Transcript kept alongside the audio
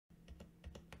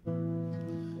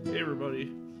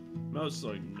everybody, Mouse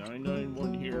like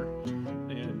 991 here,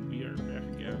 and we are back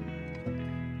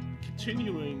again,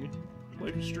 continuing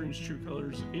Life is Strange True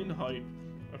Colors in hype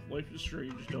of Life is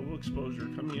Strange Double Exposure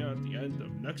coming out at the end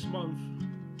of next month.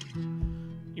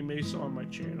 You may saw on my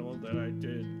channel that I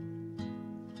did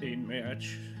a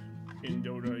match in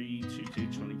Dota E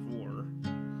 2K24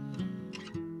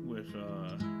 with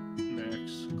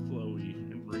Max, Chloe,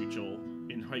 and Rachel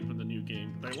in hype of the new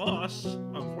game. They lost,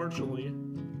 unfortunately,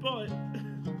 but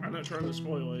I'm not trying to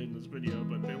spoil it in this video,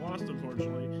 but they lost,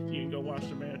 unfortunately. You can go watch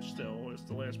the match still. It's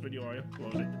the last video I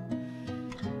uploaded.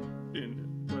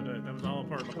 But that was all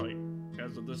part of the hype,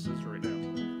 as of this is right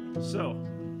now. So,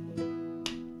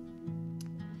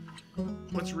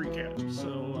 let's recap.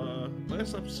 So,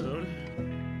 last episode,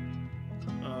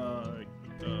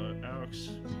 Alex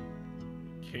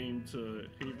came to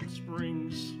Haven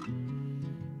Springs.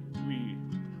 We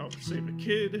helped save a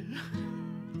kid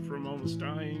from almost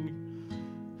dying.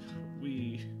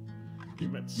 We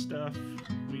met Steph.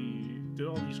 We did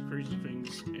all these crazy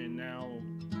things, and now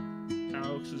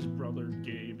Alex's brother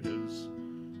Gabe has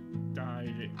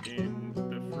died in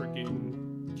the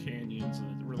freaking canyons,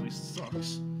 and it really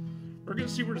sucks. We're gonna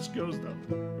see where this goes, though.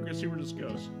 We're gonna see where this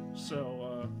goes.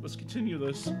 So let's continue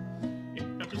this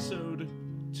in episode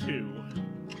 2.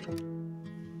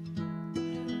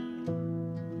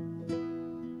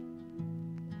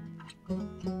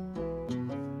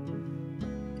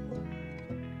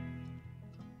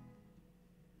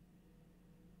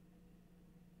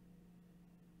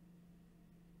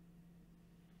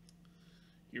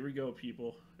 Here we go,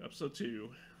 people. Episode 2.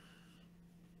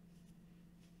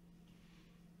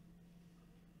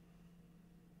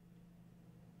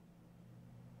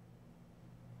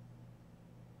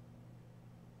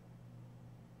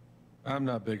 I'm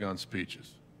not big on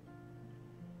speeches.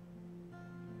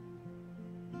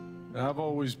 I've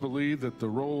always believed that the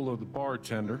role of the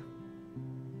bartender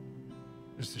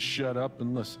is to shut up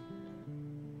and listen.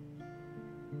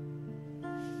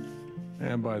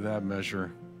 And by that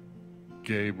measure,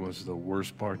 Gabe was the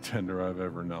worst bartender I've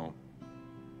ever known.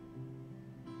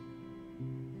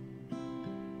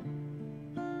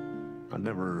 I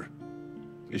never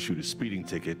issued a speeding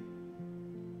ticket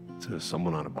to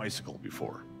someone on a bicycle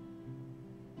before,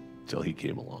 till he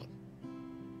came along.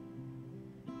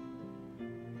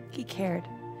 He cared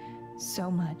so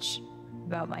much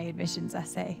about my admissions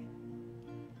essay.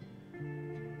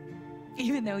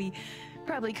 Even though he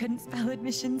probably couldn't spell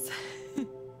admissions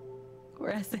or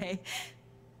essay.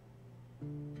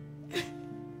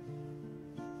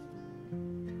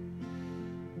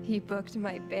 He booked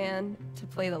my band to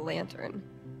play the Lantern.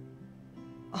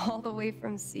 All the way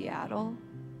from Seattle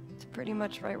to pretty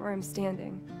much right where I'm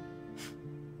standing.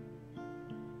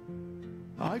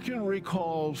 I can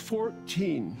recall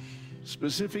 14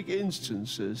 specific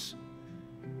instances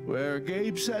where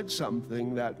Gabe said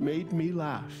something that made me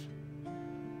laugh.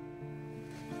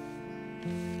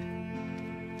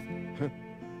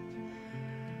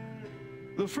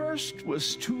 The first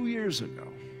was 2 years ago.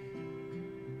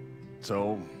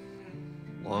 So,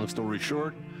 long story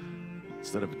short,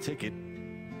 instead of a ticket,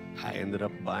 I ended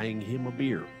up buying him a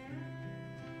beer.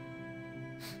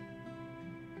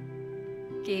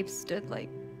 Gabe stood like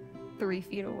 3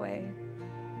 feet away,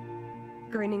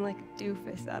 grinning like a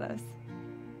doofus at us.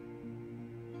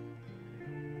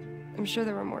 I'm sure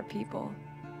there were more people,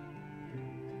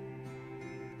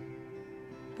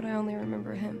 but I only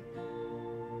remember him.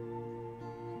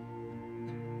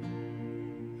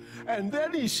 And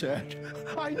then he said,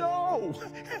 I know!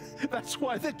 That's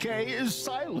why the K is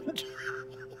silent.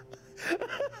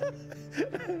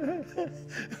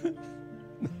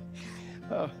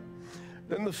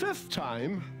 Then the 5th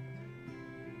time...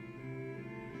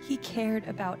 He cared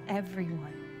about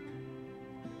everyone.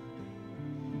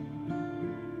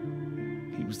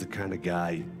 He was the kind of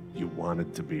guy you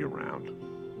wanted to be around.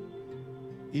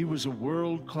 He was a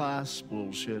world-class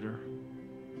bullshitter.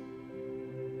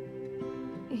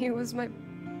 He was my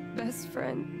best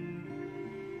friend.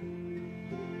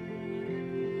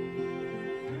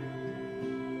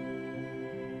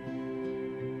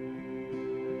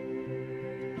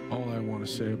 All I want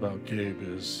to say about Gabe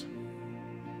is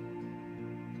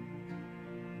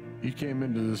he came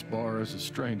into this bar as a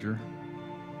stranger,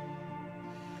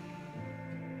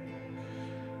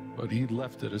 but he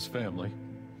left it as family.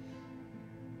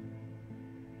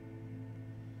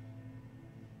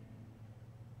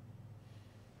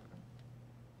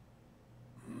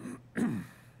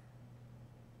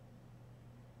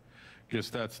 Guess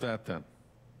that's that then.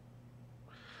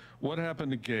 What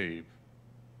happened to Gabe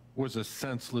was a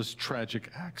senseless, tragic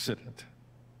accident.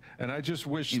 And I just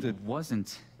wish that... It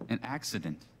wasn't an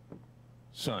accident.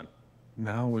 Son,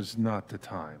 now is not the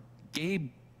time. Gabe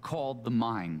called the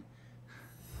mine.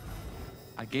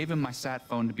 I gave him my sat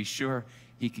phone to be sure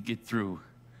he could get through.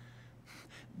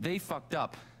 They fucked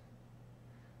up.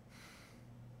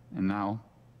 And now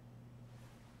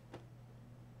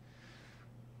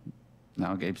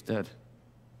Gabe's dead.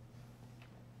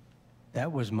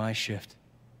 That was my shift.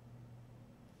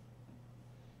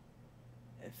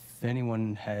 If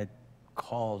anyone had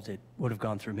called, it would have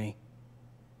gone through me.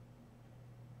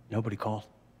 Nobody called.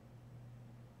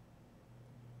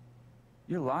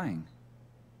 You're lying.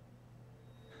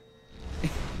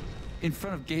 In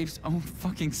front of Gabe's own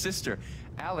fucking sister.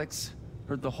 Alex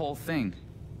heard the whole thing.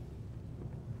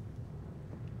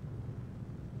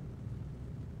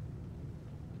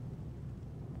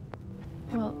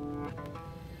 Well,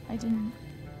 I didn't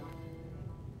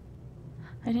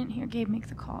hear Gabe make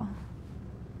the call.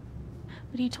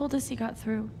 But he told us he got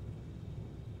through.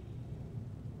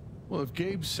 Well, if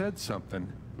Gabe said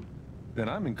something, then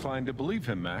I'm inclined to believe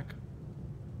him, Mac.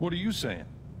 What are you saying?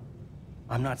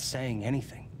 I'm not saying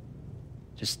anything.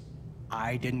 Just,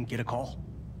 I didn't get a call.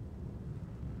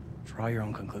 Draw your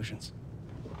own conclusions.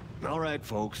 All right,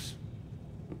 folks.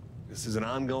 This is an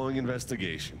ongoing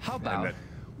investigation. How about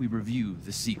we review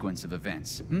the sequence of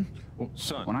events, hmm? Well,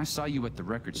 son... When I saw you at the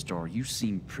record store, you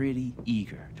seemed pretty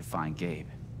eager to find Gabe.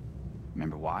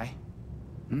 Remember why?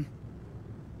 Hmm?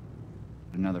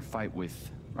 Another fight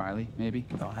with Riley, maybe?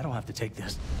 No, I don't have to take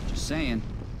this. Just saying.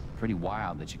 Pretty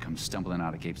wild that you come stumbling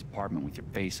out of Gabe's apartment with your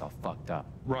face all fucked up.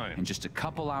 Ryan. And just a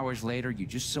couple hours later, you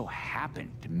just so happened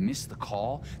to miss the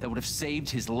call that would have saved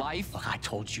his life? Look, I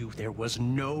told you there was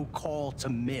no call to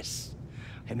miss.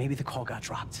 And maybe the call got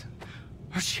dropped.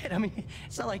 Or shit, I mean,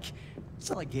 it's not like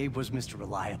Gabe was Mr.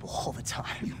 Reliable all the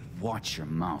time. You watch your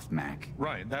mouth, Mac.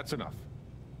 Ryan, that's enough.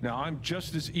 Now, I'm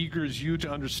just as eager as you to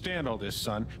understand all this,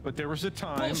 son, but there was a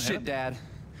time... Bullshit, Dad.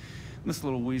 This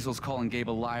little weasel's calling Gabe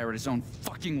a liar at his own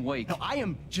fucking wake. No, I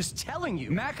am just telling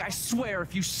you. Mac, I swear,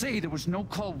 if you say there was no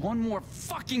call one more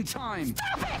fucking time...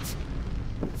 Stop it!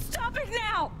 Stop it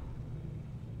now!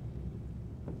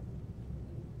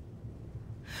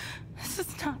 This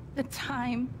is not the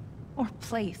time or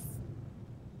place.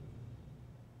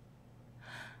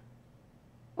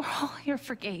 We're all here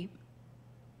for Gabe.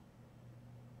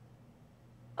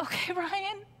 Okay,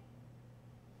 Ryan?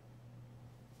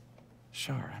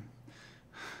 Sure,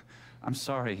 I'm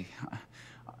sorry.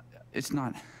 It's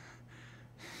not...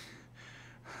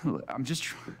 I'm just...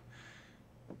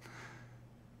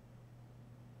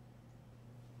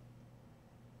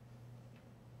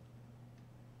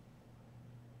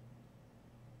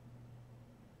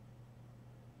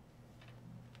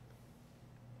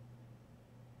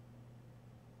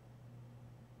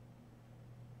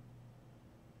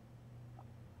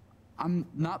 I'm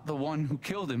not the one who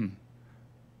killed him.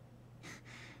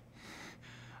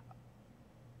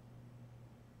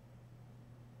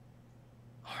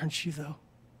 Aren't you, though?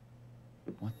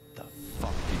 What the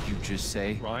fuck did you just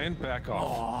say? Ryan, back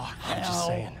off. Oh, I'm just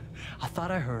saying. I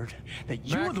thought I heard that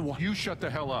you Mac, were the one... you shut the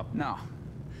hell up. No,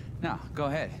 go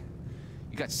ahead.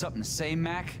 You got something to say,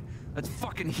 Mac? Let's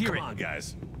fucking hear it. Come on,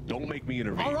 guys. Don't make me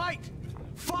intervene. All right,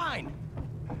 fine.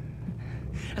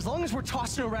 As long as we're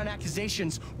tossing around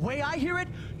accusations, way I hear it,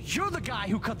 you're the guy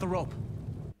who cut the rope.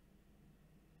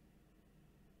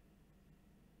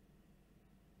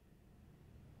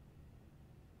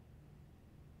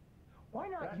 Why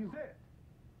not That's you? it.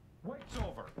 Wait's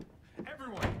over.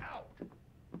 Everyone, out.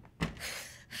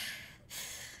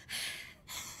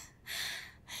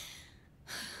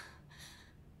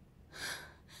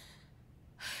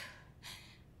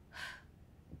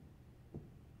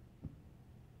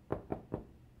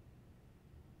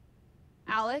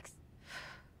 Alex?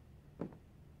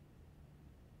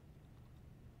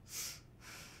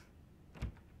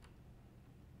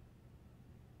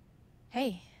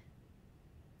 Hey.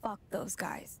 Fuck those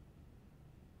guys.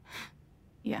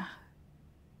 Yeah.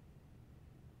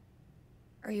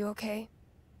 Are you okay?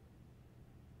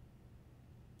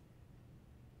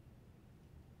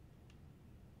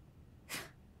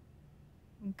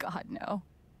 God, no.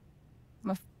 I'm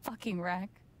a fucking wreck.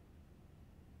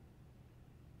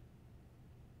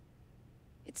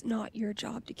 It's not your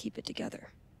job to keep it together.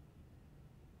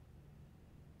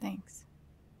 Thanks.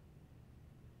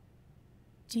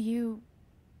 Do you,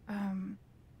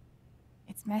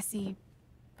 it's messy,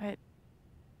 but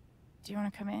do you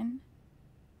want to come in?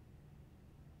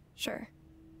 Sure.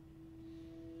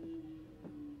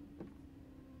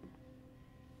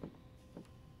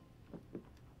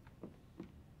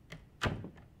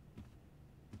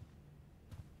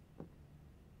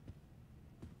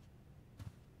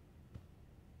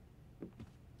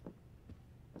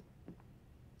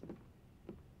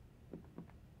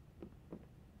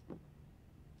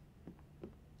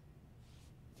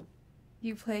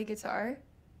 You play guitar?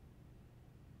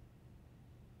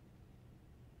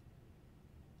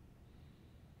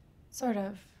 Sort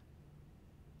of.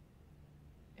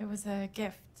 It was a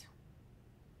gift.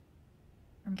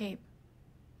 From Gabe.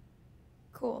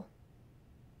 Cool.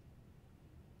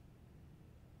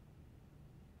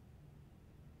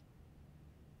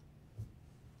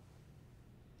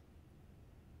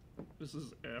 This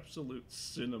is absolute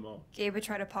cinema. Gabe would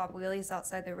try to pop wheelies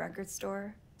outside the record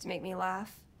store to make me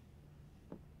laugh.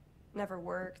 Never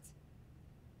worked.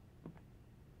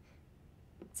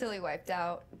 Till he wiped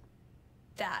out.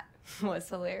 That was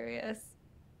hilarious.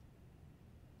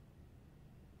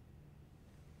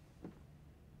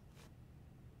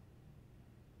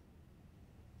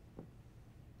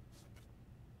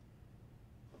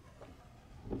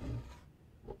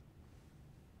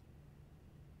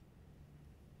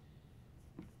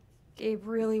 Gabe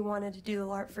really wanted to do the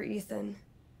LARP for Ethan.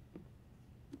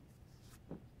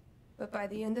 But by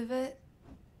the end of it,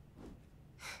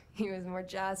 he was more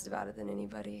jazzed about it than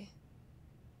anybody.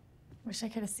 Wish I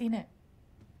could have seen it.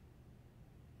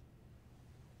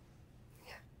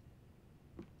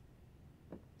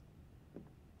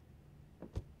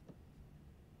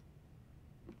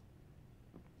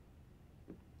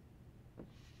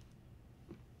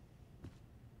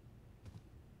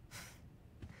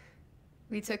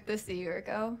 We took this a year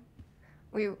ago.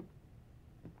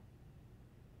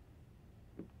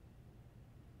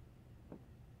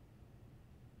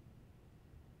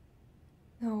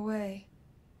 No way.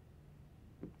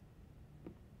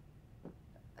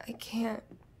 I can't.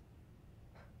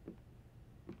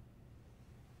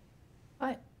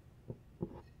 What?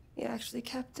 He actually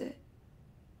kept it.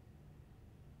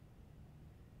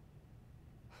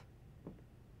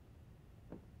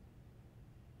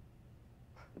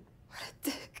 What a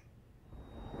dick.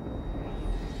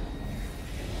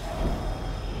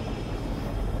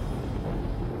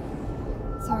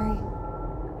 Sorry.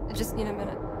 I just need a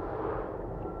minute.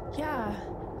 Yeah,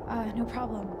 no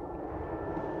problem.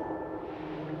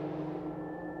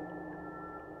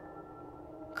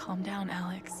 Calm down,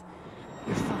 Alex.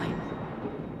 You're fine.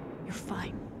 You're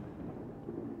fine.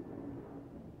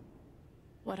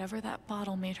 Whatever that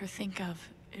bottle made her think of,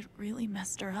 it really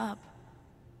messed her up.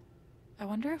 I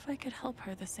wonder if I could help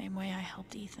her the same way I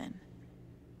helped Ethan.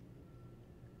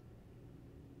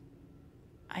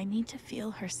 I need to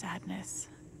feel her sadness,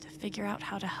 to figure out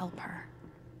how to help her.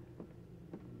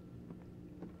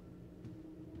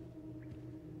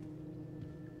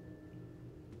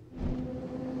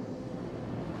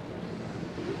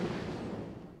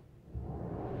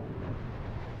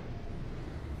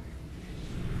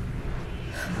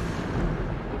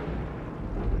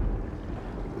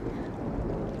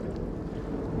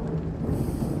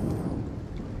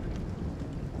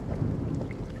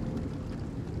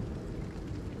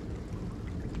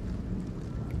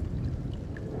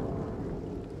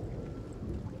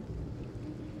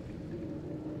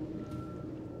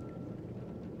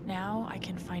 Now I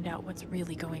can find out what's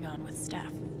really going on with Steph.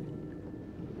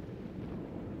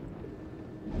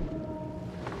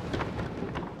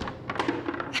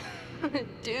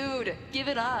 Dude, give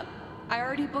it up. I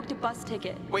already booked a bus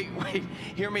ticket. Wait,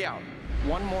 hear me out.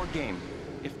 One more game.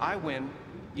 If I win,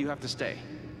 you have to stay.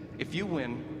 If you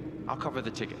win, I'll cover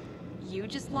the ticket. You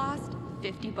just lost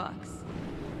 $50.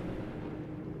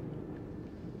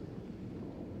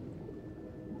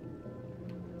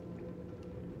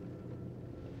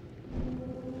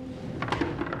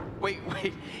 Wait,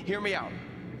 hear me out.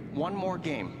 One more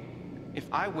game. If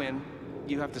I win,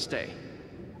 you have to stay.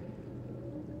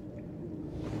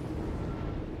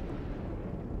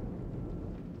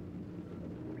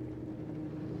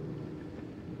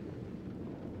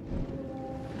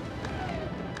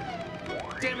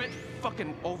 Damn it,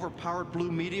 fucking overpowered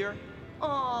blue meteor.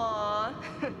 Aww.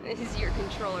 Is your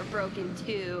controller broken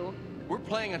too? We're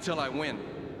playing until I win.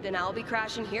 Then I'll be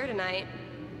crashing here tonight.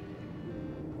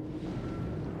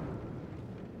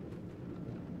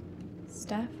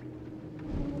 Steph?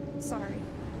 Sorry.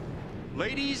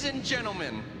 Ladies and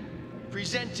gentlemen,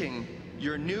 presenting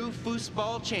your new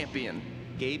foosball champion,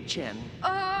 Gabe Chen.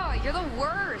 Oh, you're the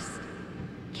worst.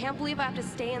 Can't believe I have to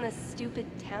stay in this stupid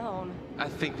town. I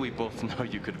think we both know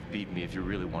you could have beat me if you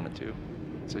really wanted to.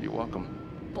 So you're welcome.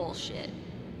 Bullshit.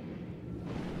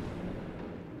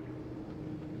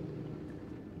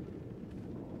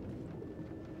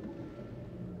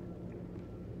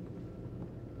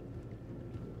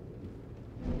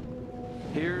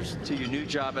 Here's to your new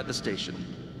job at the station.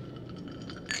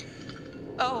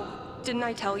 Oh, didn't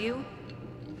I tell you?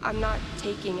 I'm not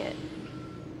taking it.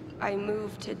 I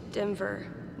move to Denver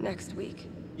next week.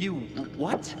 You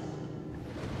what?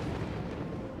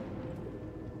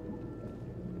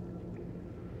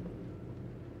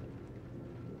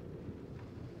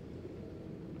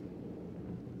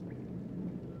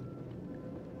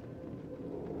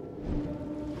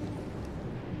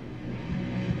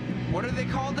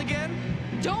 called again?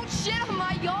 Don't shit on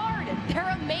my yard!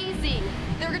 They're amazing!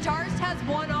 Their guitarist has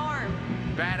one arm.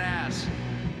 Badass.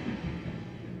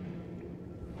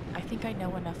 I think I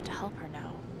know enough to help her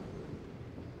now.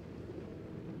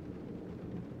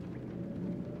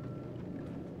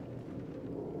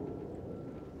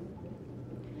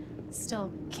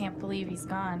 Still can't believe he's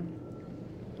gone.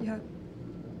 Yeah.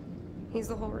 He's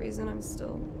the whole reason I'm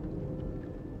still...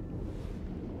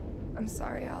 I'm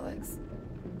sorry, Alex.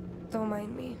 Don't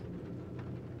mind me.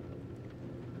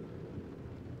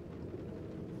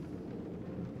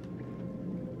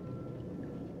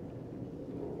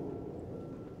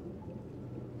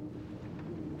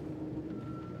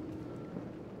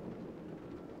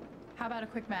 How about a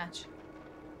quick match?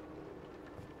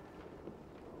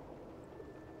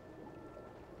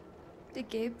 Did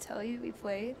Gabe tell you we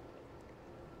played?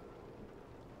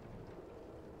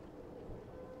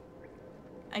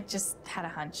 I just had a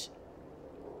hunch.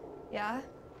 Yeah?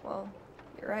 Well,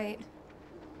 you're right.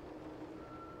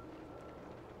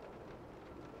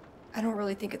 I don't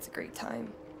really think it's a great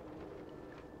time.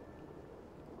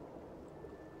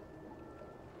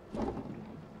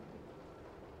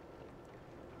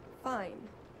 Fine.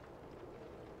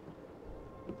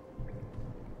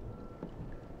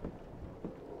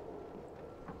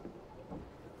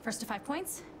 First to 5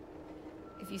 points?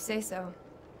 If you say so.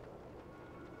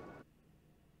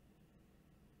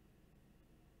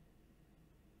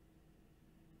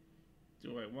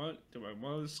 Do I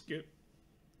want to skip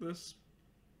this?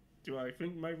 Do I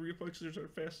think my reflexes are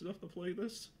fast enough to play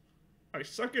this? I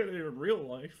suck at it in real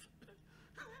life.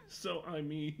 So, I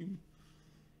mean...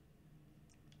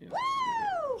 Yeah,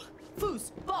 Woo!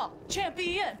 Foosball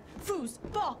champion!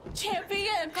 Foosball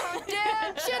champion!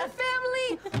 Damn, shit,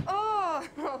 family!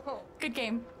 Oh! Good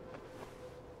game.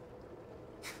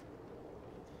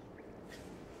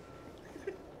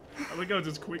 I like how it's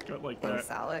just quick cut like Thanks,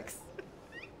 that. Alex.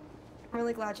 I'm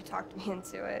really glad you talked me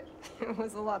into it. It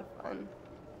was a lot of fun.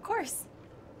 Of course.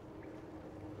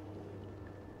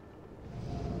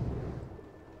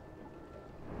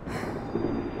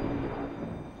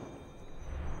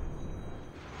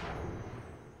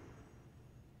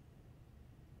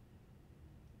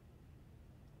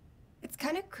 It's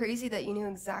kind of crazy that you knew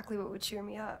exactly what would cheer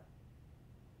me up.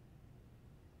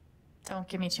 Don't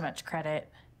give me too much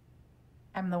credit.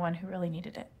 I'm the one who really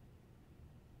needed it.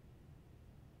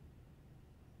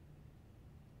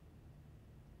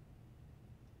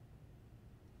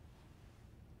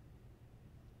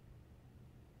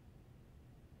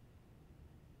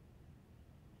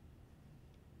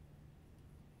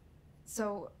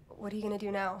 So, what are you gonna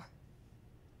do now?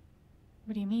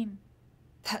 What do you mean?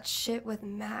 That shit with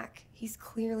Mac, he's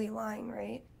clearly lying,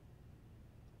 right?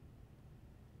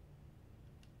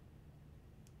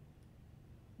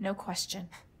 No question.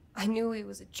 I knew he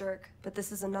was a jerk, but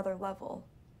this is another level.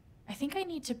 I think I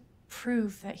need to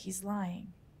prove that he's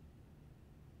lying.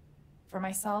 For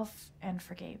myself and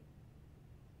for Gabe.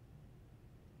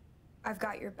 I've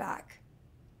got your back.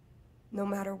 No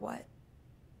matter what.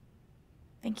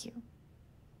 Thank you.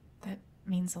 That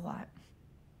means a lot.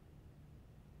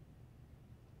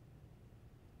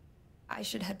 I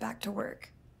should head back to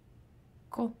work.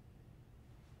 Cool.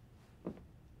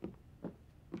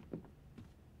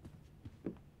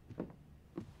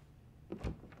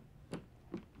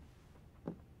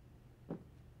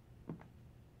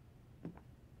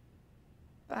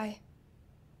 Bye.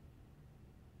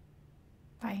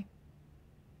 Bye.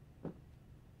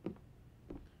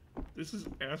 This is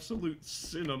absolute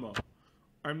cinema.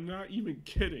 I'm not even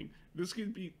kidding. This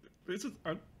could be. This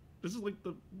is like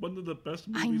one of the best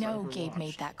movies I I've know ever Gabe watched.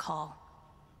 made that call.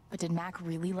 But did Mac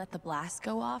really let the blast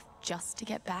go off just to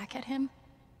get back at him?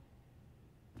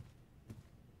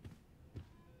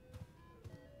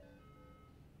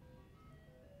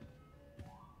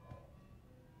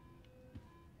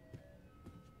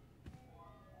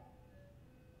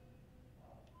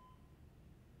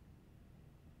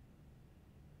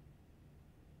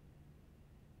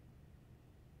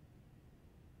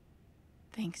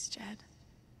 Thanks, Jed.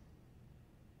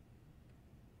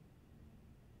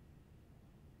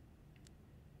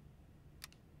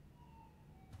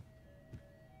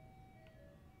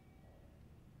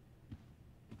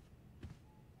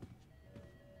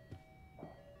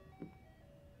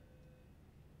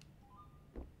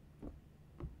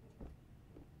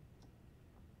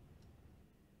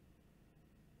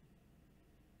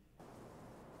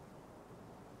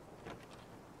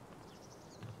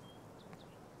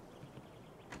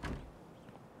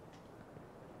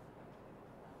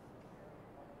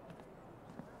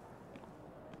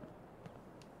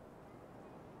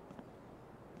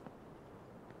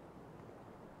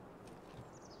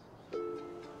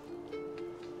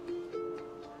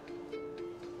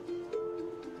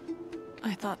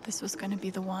 I thought this was going to be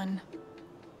the one.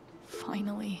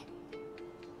 Finally.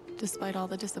 Despite all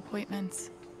the disappointments,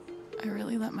 I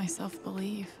really let myself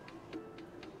believe.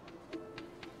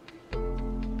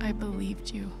 I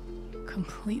believed you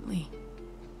completely.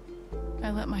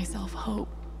 I let myself hope,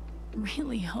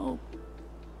 really hope,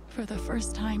 for the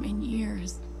first time in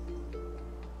years.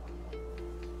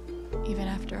 Even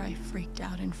after I freaked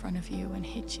out in front of you and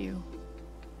hit you,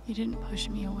 you didn't push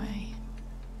me away.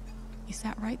 You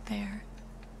sat right there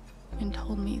and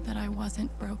told me that I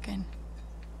wasn't broken,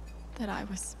 that I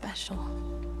was special,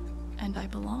 and I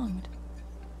belonged.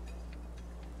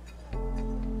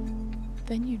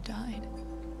 Then you died,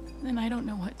 and I don't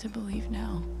know what to believe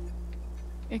now.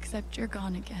 Except you're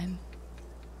gone again,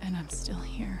 and I'm still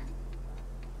here.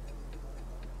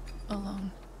 Alone.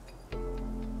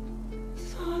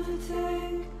 So to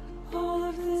take all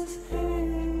of this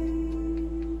pain,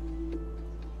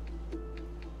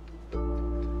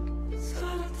 so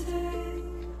to take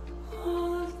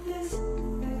all of this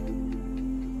pain,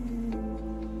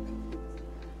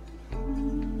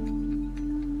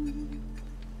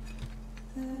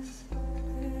 this pain.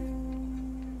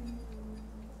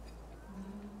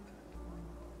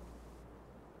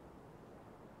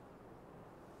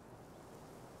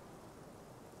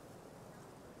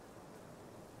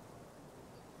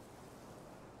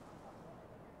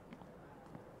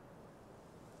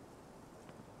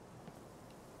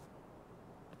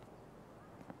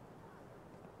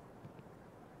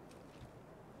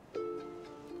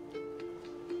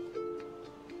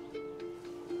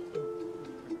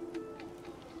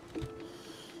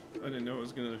 I didn't know I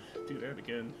was gonna do that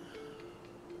again.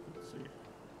 Let's see.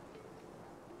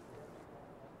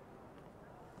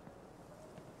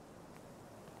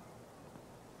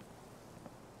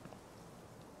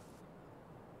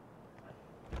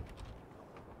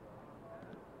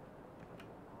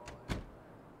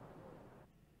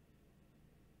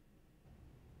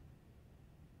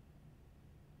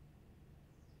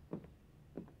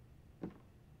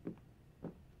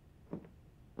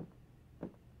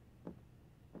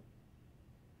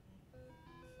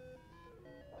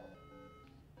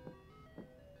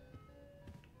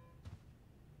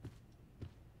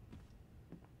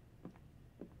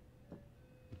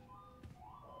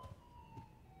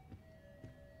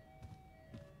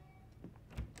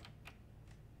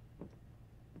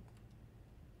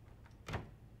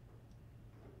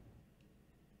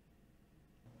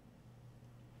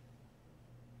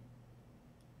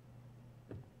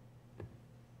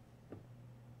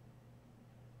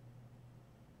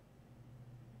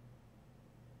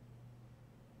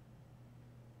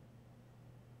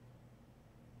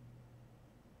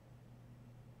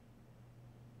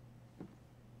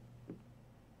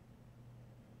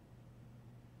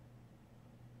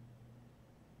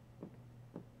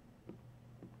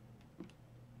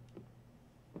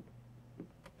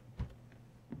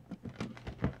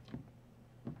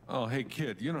 Oh, hey,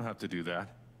 kid, you don't have to do that.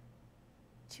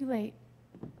 Too late.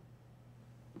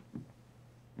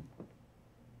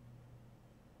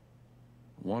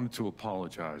 Wanted to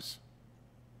apologize.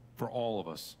 For all of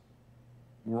us.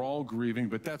 We're all grieving,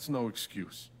 but that's no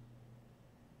excuse.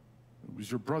 It was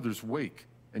your brother's wake,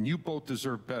 and you both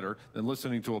deserve better than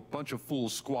listening to a bunch of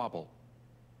fools squabble.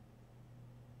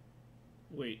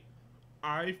 Wait,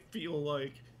 I feel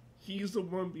like he's the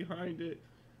one behind it.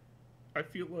 I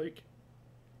feel like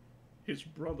his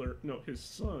brother, no, his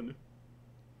son,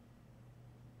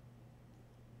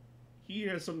 he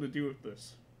has something to do with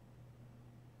this.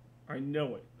 I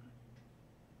know it.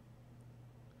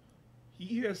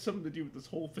 He has something to do with this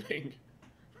whole thing.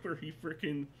 Where he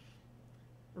freaking,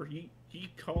 where he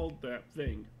called that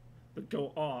thing that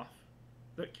go off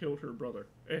that killed her brother.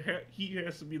 He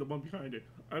has to be the one behind it.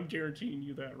 I'm guaranteeing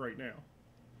you that right now.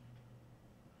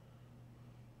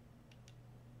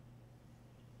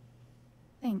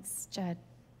 Thanks, Jed.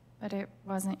 But it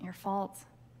wasn't your fault.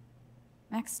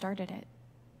 Max started it.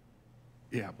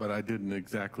 Yeah, but I didn't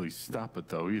exactly stop it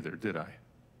though either, did I?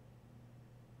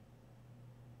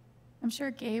 I'm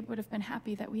sure Gabe would have been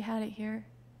happy that we had it here.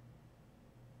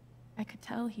 I could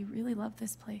tell he really loved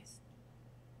this place.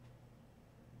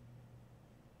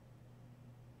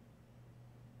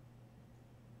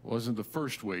 Wasn't the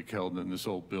first wake held in this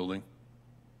old building.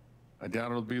 I doubt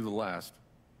it'll be the last.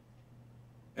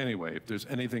 Anyway, if there's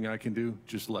anything I can do,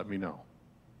 just let me know.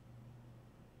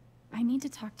 I need to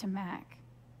talk to Mac.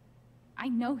 I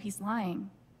know he's lying.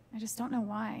 I just don't know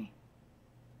why.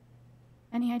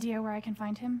 Any idea where I can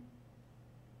find him?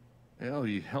 Well,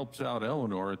 he helps out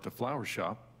Eleanor at the flower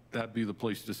shop. That'd be the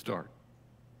place to start.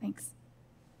 Thanks.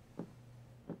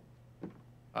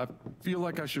 I feel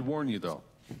like I should warn you, though.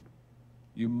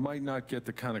 you might not get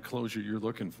the kind of closure you're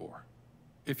looking for.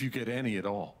 If you get any at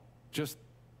all. Just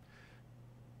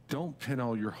don't pin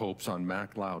all your hopes on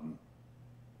Mac Loudon.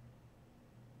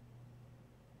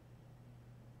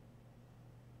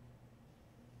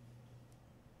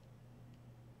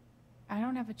 I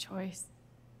don't have a choice.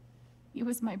 He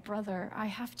was my brother. I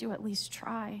have to at least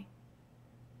try.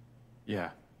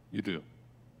 Yeah, you do.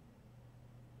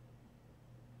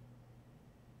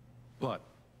 But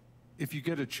if you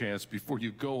get a chance before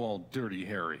you go all dirty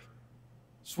Harry,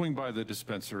 swing by the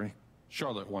dispensary.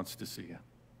 Charlotte wants to see you.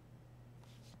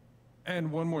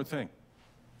 And one more thing.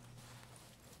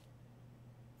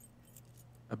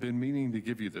 I've been meaning to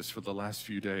give you this for the last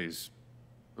few days,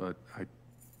 but I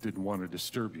didn't want to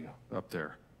disturb you up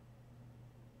there.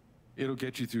 It'll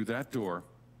get you through that door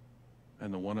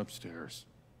and the one upstairs.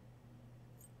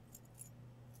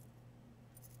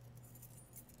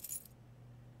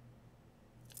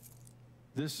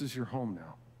 This is your home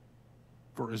now,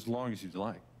 for as long as you'd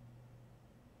like.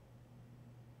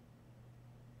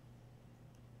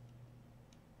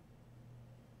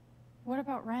 What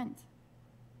about rent?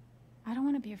 I don't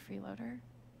want to be a freeloader.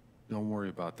 Don't worry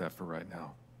about that for right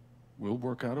now. We'll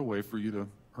work out a way for you to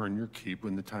earn your keep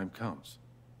when the time comes.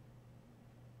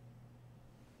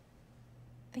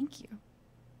 Thank you.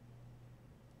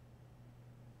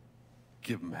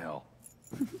 Give him hell.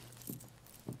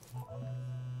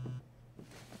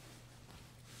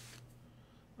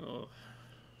 Oh,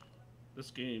 this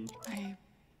game.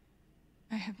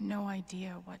 I have no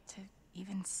idea what to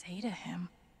even say to him.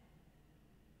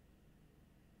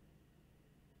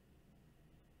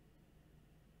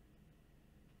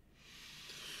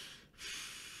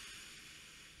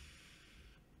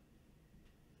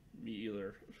 Me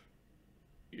either.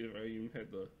 If I even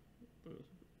had the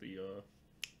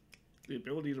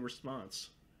ability to response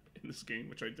in this game,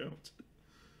 which I don't.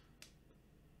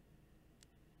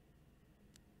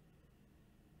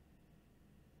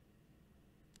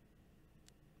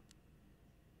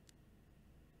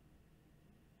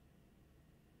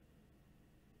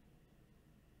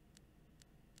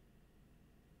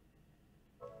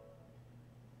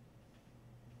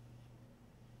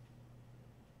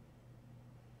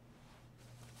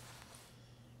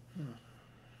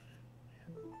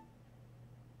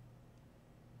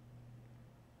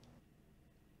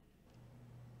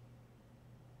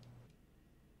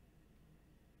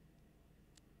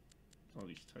 All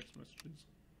these text messages.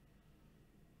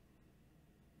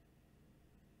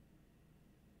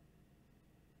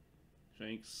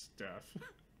 Thanks, Steph.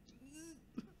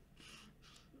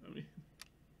 I mean...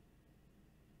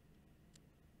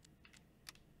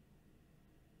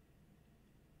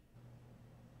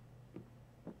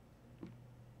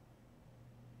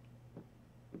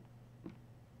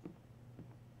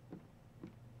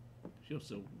 It feels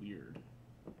so weird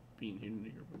being in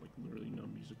here with like literally no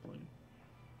music playing.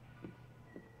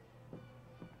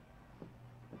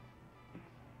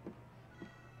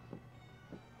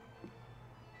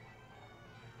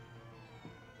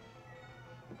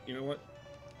 You know what?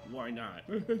 Why not?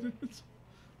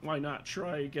 Why not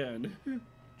try again?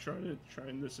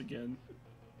 Trying this again.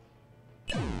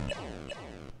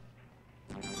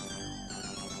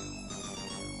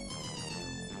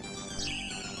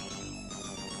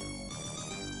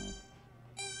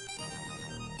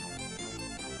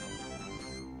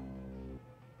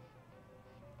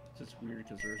 It's weird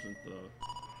because there isn't the.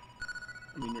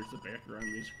 I mean, there's the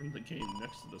background music from the game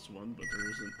next to this one, but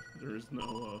there is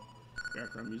no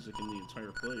background music in the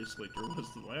entire place like there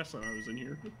was the last time I was in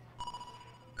here.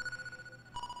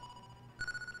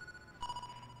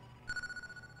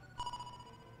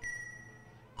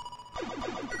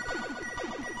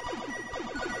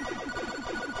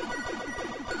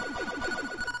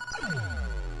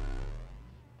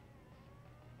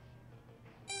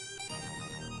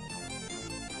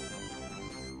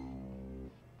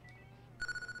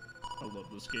 I love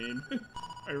this game.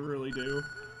 I really do.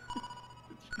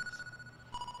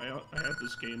 I have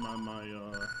this game on my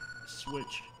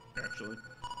Switch, actually.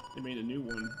 They made a new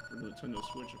one for the Nintendo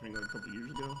Switch, I think like a couple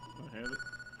years ago. I have it.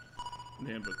 And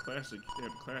they have a classic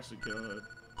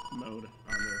mode on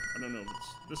there. I don't know if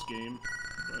it's this game,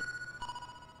 but...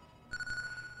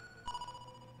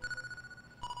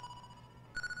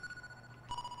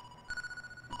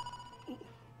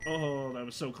 Oh, that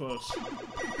was so close.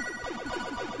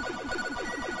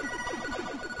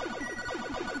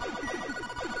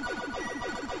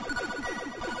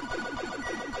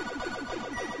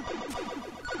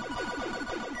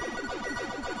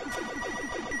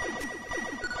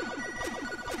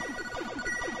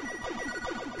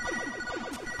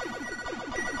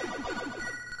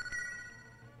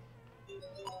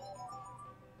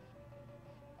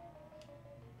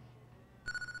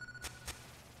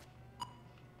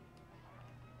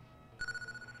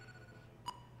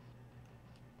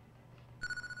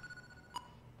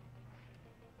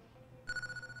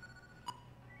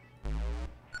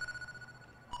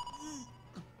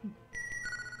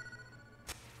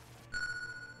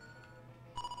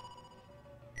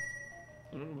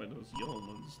 I don't know why those yellow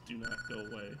ones do not go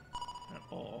away at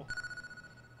all.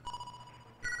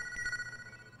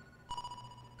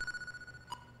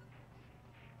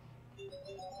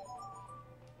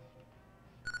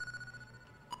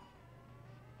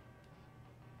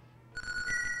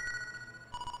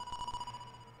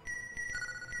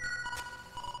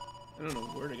 I don't know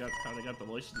how they got the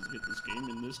license to get this game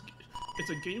in this. It's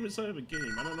a game inside of a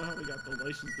game. I don't know how they got the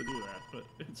license to do that, but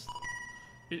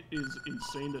it is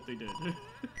insane that they did.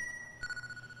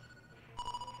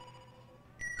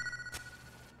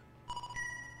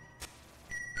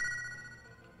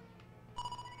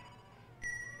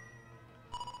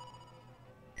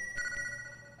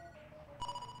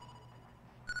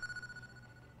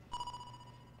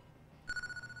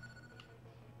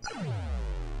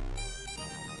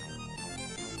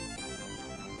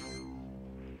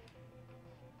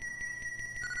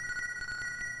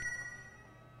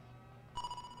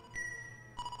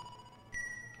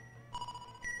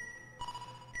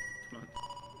 Come on,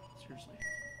 seriously.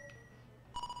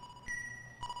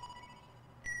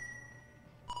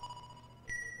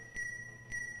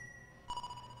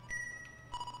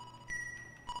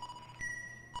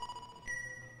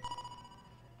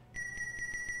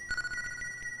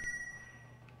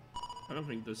 I don't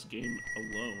think this game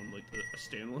alone, like a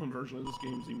standalone version of this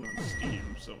game, is even on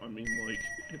Steam. So I mean, like,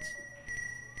 it's.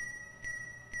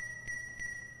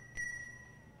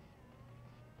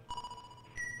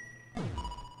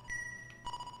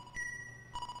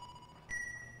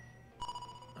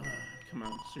 Come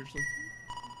on, seriously?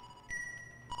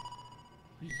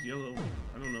 These yellow,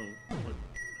 I don't know what.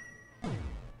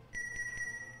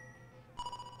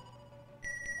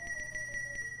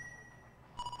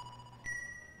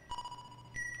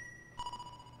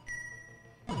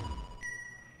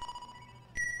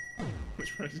 I'm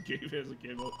surprised Gabe hasn't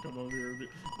come over here.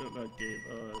 No, not Gabe,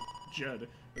 Jed.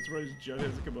 I'm surprised Jed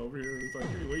hasn't come over here. It's like,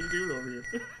 hey, what are you doing over here?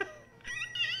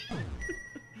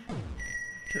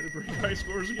 Trying to break high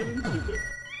scores again?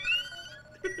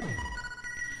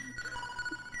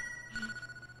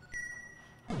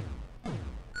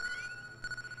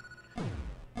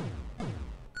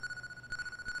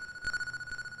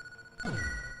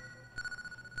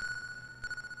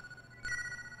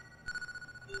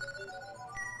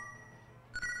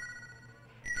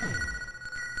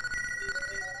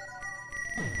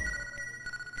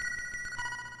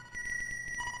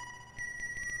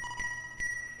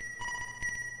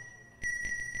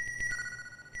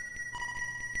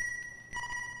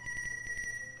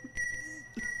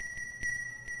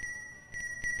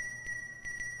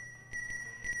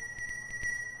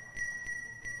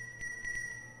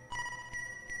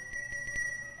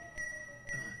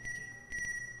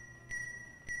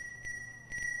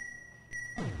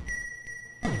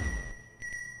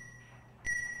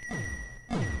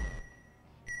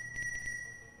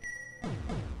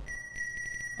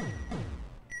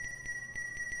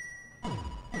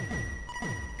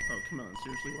 Come on,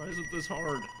 seriously, why is it this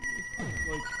hard?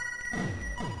 Like,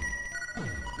 I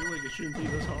feel like it shouldn't be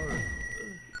this hard.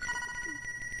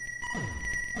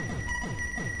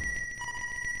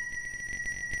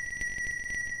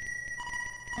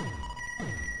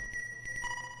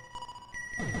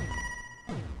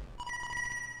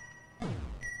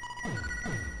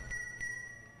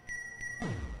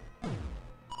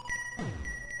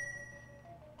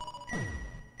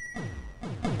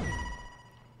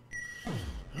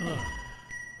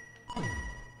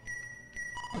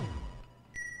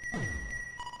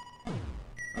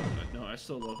 I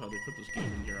still love how they put this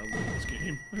game in here. I love this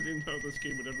game. I didn't know this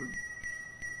game would ever.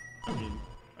 I mean,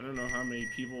 I don't know how many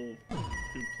people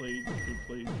who played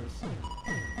this.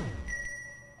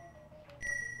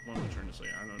 What am I trying to say?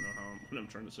 I don't know what I'm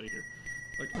trying to say here.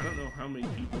 Like, I don't know how many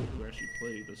people who actually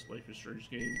play this Life is Strange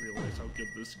game realize how good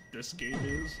this game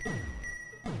is.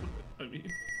 I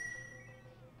mean.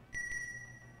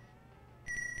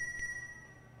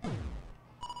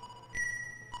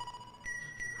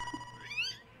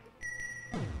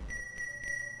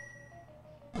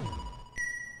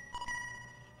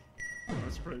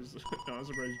 I'm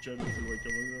surprised Jen isn't like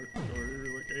going over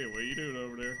here like, hey, what are you doing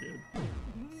over there, kid?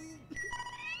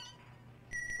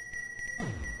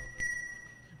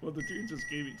 Well, the dude just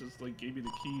gave me the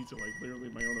key to like literally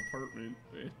my own apartment,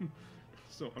 and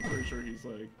so I'm pretty sure he's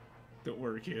like, don't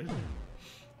worry, kid.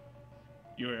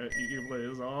 You can play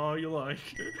this all you like.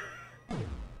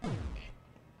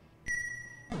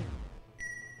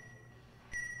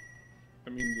 I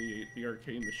mean, the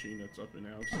arcade machine that's up in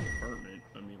Alex's apartment,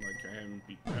 I mean, like, I haven't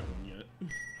beat that one yet.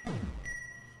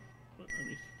 But, I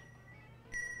mean...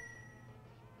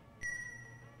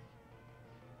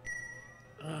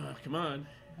 come on.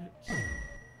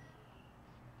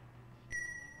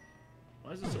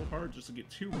 Why is it so hard just to get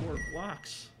 2 more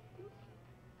blocks?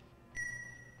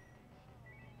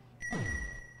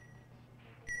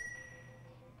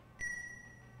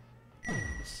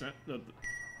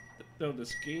 Though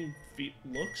this game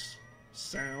looks,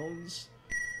 sounds,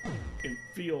 and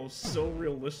feels so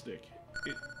realistic.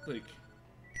 It, like,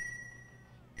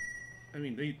 I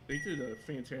mean, they did a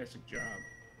fantastic job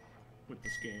with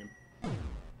this game.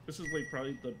 This is like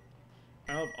probably the,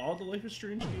 out of all the Life is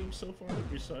Strange games so far,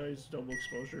 besides Double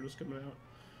Exposure that's coming out,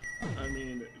 I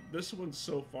mean, this one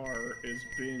so far has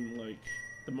been like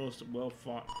the most well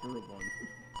thought through one.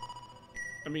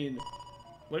 I mean,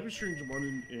 Life is Strange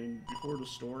 1 and Before the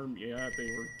Storm, yeah,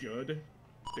 they were good.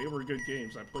 They were good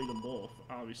games. I played them both.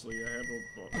 Obviously, I have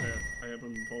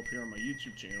them both here on my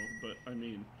YouTube channel. But I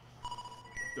mean,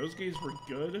 those games were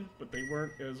good, but they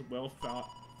weren't as well thought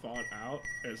out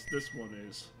as this one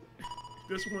is.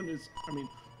 This one is. I mean,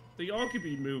 they all could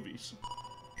be movies.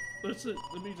 Let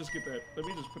me just get that. Let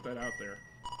me just put that out there.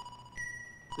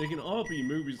 They can all be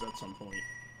movies at some point,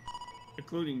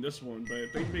 including this one. But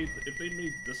if they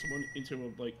made this one into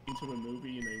a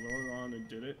movie and they went on and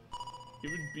did it,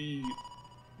 it would be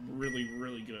really,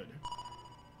 really good.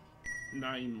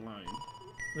 Not even lying.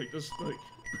 Like this, like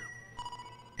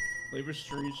Life is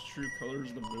Strange True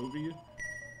Colors, the movie,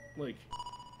 like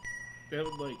that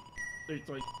would it's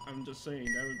like, I'm just saying,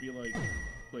 that would be like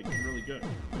really good.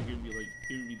 Like it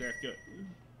would be that good.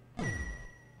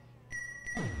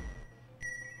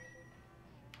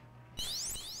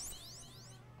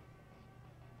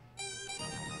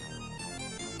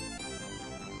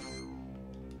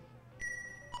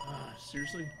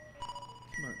 Seriously?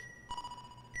 Come on.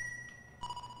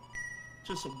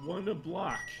 Just one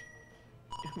block.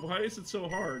 Why is it so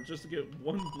hard just to get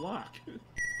one block?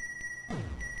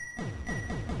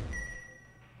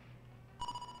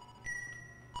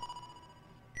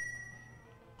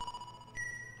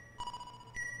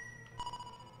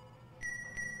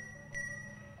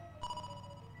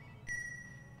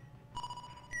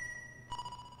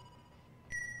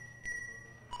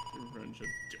 Revenge of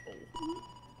Doe.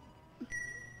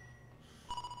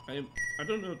 I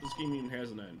don't know if this game even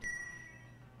has an end.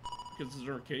 Because it's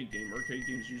an arcade game. Arcade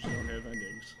games usually don't have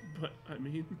endings. But, I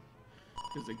mean,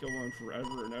 because they go on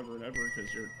forever and ever and ever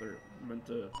because they're meant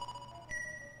to...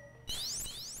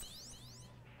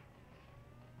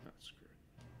 Oh, screw it.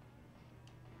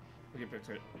 I'll get back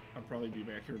to it. I'll probably be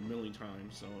back here a million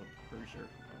times, so I'm pretty sure.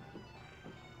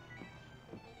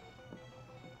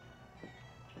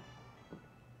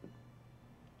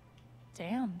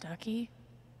 Damn, Ducky.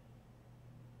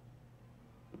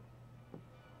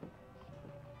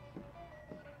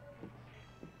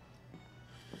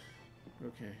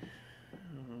 Okay.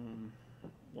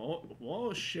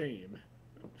 Wall of shame.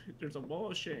 There's a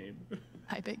wall of shame.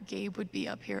 I bet Gabe would be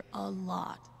up here a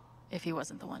lot if he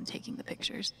wasn't the one taking the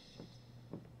pictures.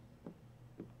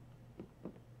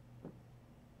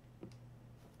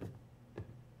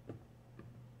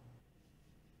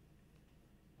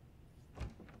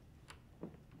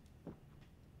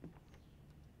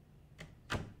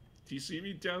 Do you see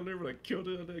me down there when I killed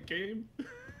it in that game?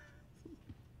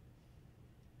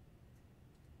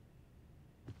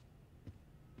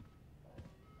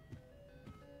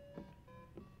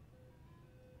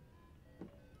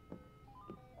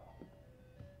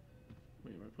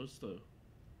 Wait, am I supposed to... Am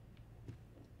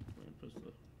I supposed to...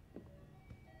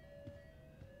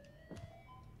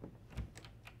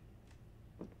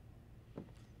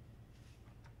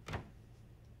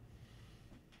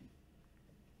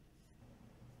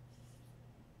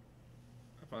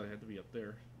 I thought it had to be up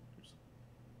there.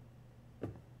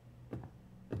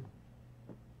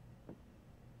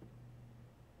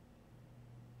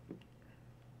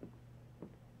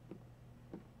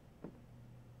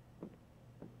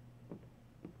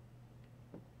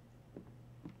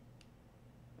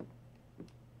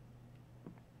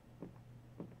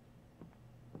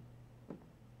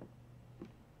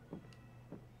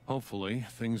 Hopefully,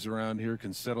 things around here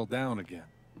can settle down again.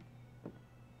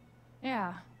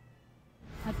 Yeah,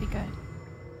 that'd be good.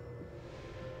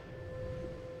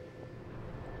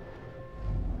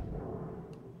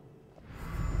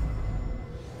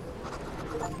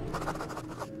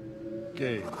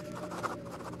 Gabe.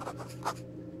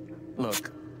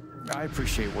 Look, I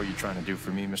appreciate what you're trying to do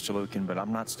for me, Mr. Lucan, but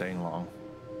I'm not staying long.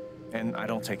 And I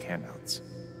don't take handouts.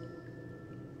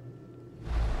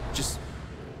 Just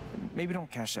maybe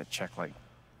don't cash that check, like,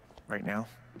 right now.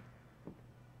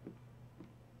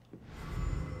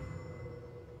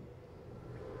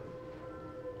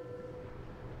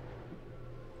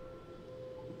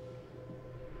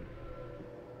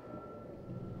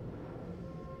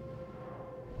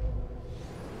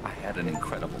 I had an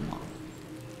incredible mom.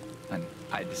 and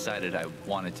I decided I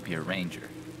wanted to be a ranger.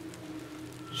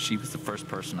 She was the first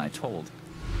person I told.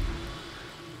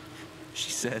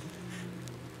 She said,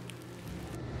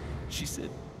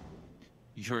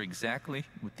 "You're exactly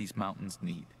what these mountains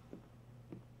need."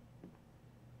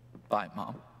 Bye,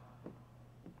 Mom.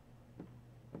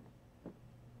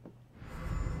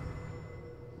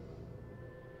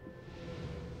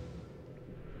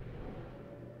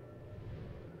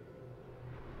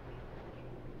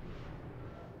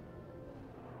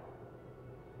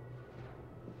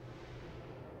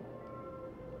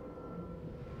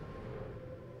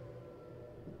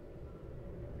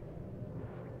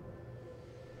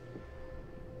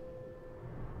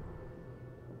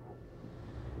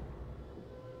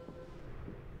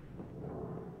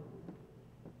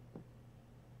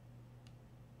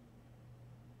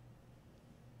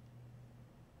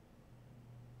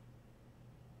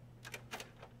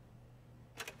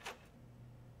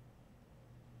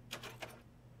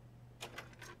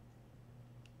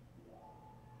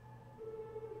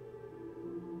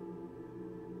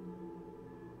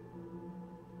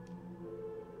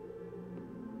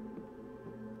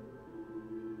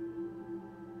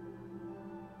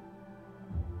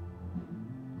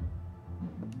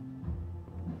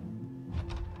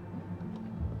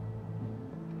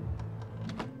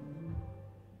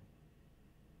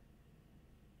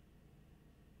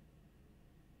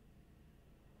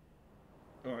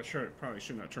 Oh, probably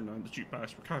should not turn on the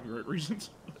jukebox for copyright reasons.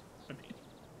 I mean,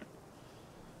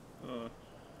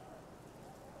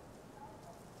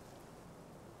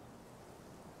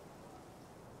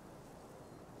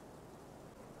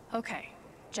 Okay,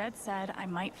 Jed said I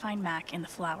might find Mac in the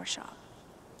flower shop.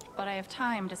 But I have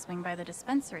time to swing by the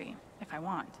dispensary if I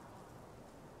want.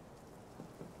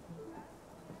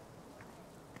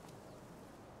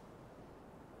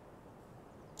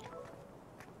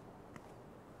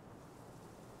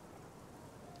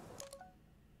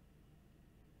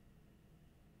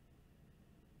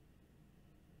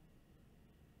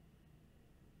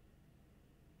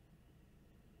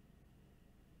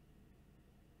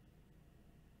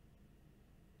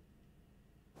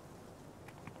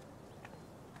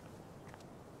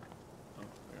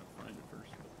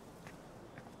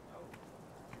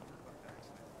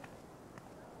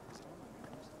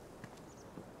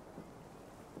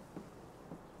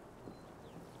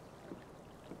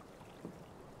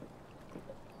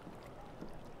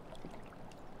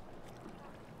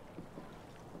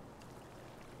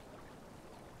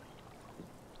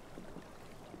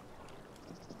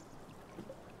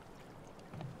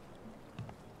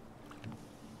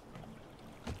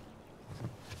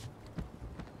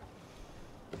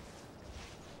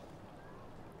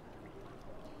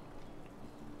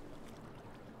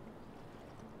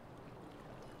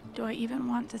 Do I even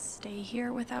want to stay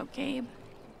here without Gabe?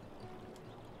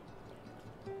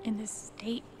 In this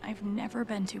state I've never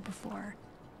been to before.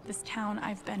 This town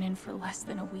I've been in for less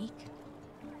than a week.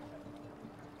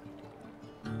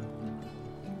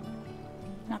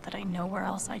 Not that I know where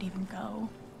else I'd even go.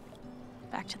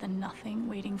 Back to the nothing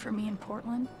waiting for me in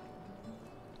Portland.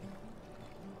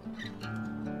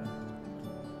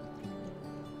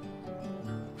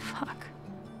 Fuck.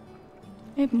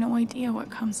 I have no idea what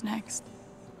comes next.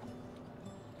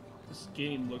 this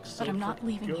game looks so But I'm not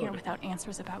leaving good. here without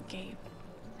answers about Gabe.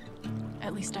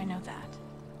 At least I know that.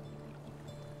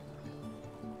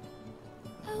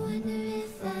 I wonder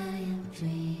if I am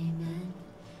dreaming.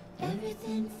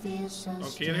 Everything feels so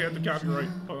Oh, can't have the copyright.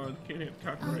 Hold on, can't have the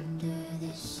copyright. under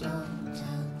this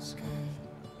autumn sky.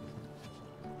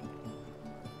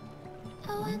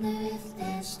 I wonder if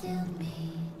there's still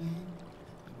meaning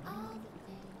in all the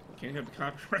things. Can't have the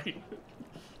copyright.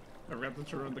 I forgot to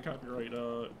turn on the copyright,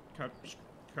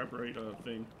 copyright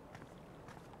thing.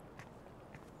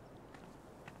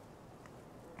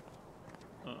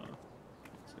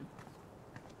 Let's see.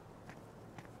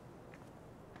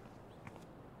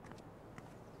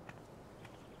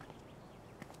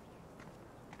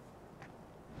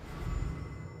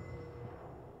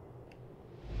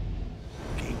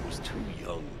 Gabe was too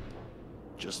young.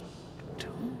 Just too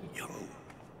young.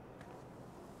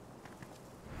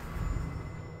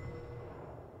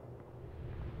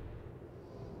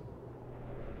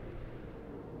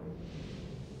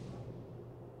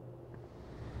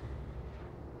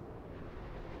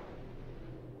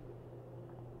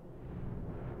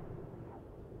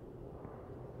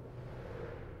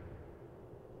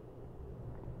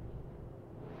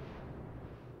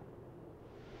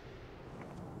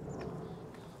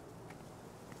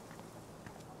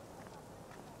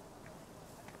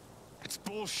 It's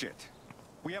bullshit.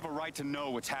 We have a right to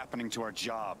know what's happening to our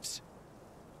jobs.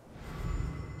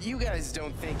 You guys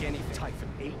don't think anything. Typhon,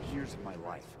 8 years of my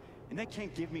life, and they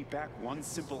can't give me back one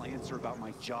simple answer about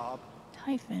my job?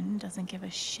 Typhon doesn't give a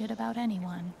shit about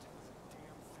anyone.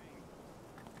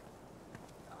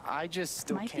 I just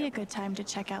still Might be a good time to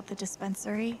check out the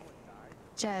dispensary.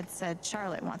 Jed said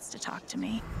Charlotte wants to talk to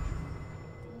me.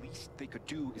 The least they could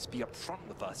do is be upfront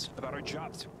with us about our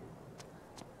jobs.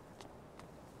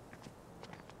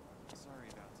 Sorry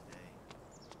about today.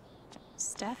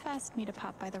 Steph asked me to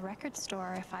pop by the record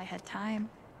store if I had time.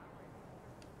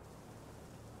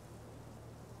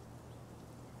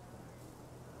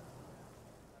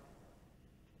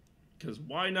 Because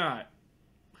why not?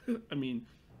 I mean,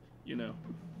 you know.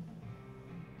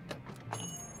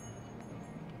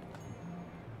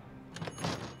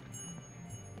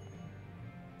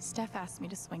 Steph asked me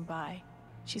to swing by.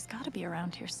 She's got to be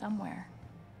around here somewhere.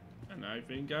 And I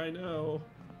think I know.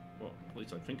 Well, at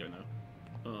least I think I know.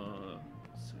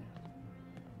 Let's see.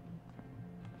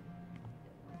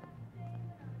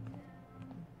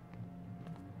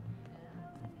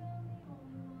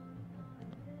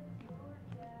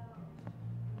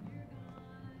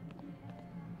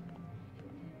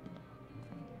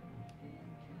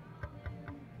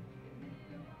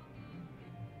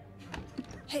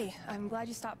 Hey, I'm glad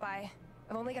you stopped by.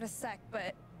 I've only got a sec,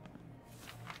 but...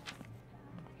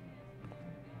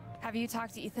 Have you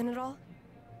talked to Ethan at all?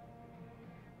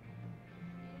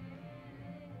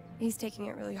 He's taking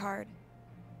it really hard.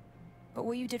 But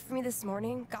what you did for me this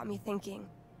morning got me thinking.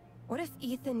 What if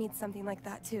Ethan needs something like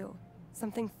that too?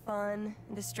 Something fun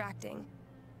and distracting.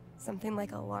 Something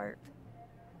like a LARP.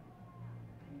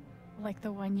 Like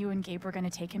the one you and Gabe were gonna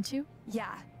take him to?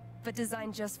 Yeah, but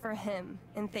designed just for him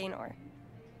and Thanor.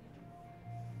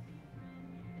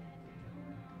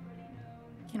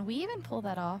 Can we even pull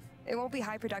that off? It won't be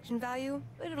high production value,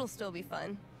 but it'll still be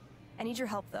fun. I need your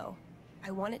help, though.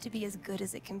 I want it to be as good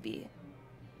as it can be.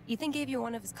 Ethan gave you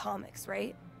one of his comics,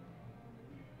 right?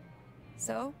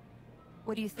 So,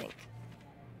 what do you think?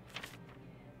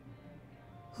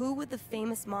 Who would the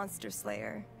famous monster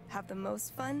slayer have the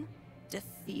most fun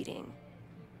defeating?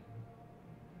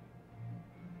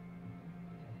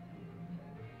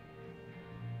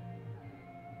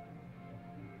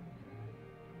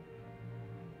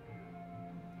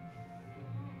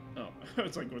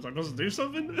 It's like, was I supposed to do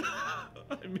something?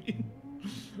 I mean,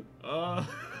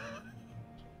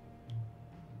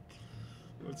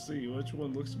 let's see, which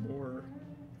one looks more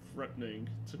threatening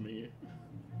to me?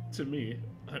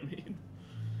 I mean,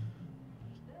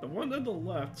 the one on the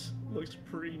left looks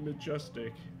pretty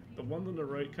majestic. The one on the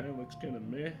right kind of looks kind of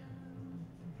meh.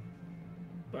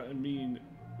 But I mean,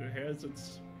 it has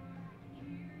its,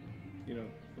 you know,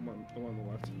 the one on the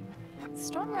left.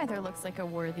 Stormrider looks like a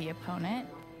worthy opponent.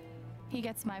 He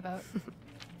gets my vote.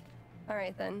 All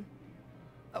right, then.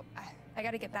 Oh, I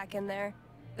gotta get back in there.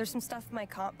 There's some stuff in my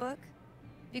comp book.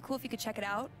 Be cool if you could check it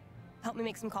out. Help me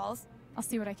make some calls. I'll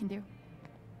see what I can do.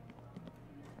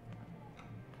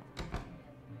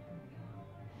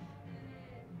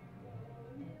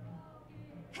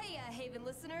 Hey, Haven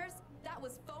listeners. That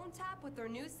was Phone Tap with their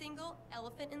new single,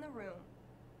 Elephant in the Room.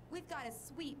 We've got a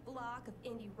sweet block of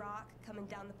indie rock coming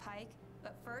down the pike,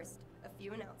 but first, a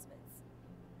few announcements.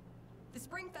 The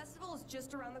Spring Festival is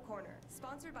just around the corner,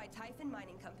 sponsored by Typhon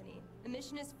Mining Company.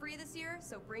 Admission is free this year,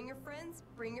 so bring your friends,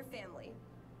 bring your family.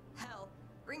 Hell,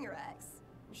 bring your ex.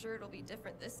 I'm sure it'll be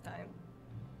different this time.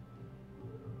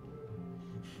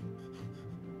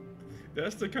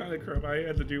 That's the kind of crap I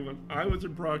had to do when I was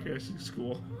in broadcasting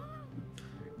school.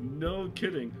 No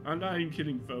kidding. I'm not even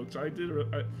kidding, folks.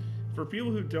 For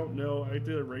people who don't know, I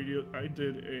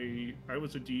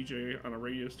was a DJ on a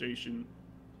radio station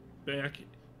back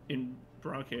in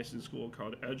broadcasting school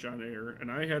called Edge on Air, and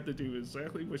I had to do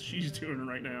exactly what she's doing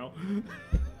right now.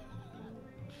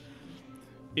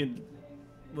 And,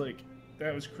 like,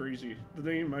 that was crazy. The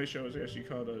name of my show is actually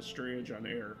called Stray Edge on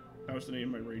Air. That was the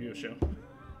name of my radio show.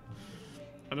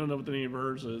 I don't know what the name of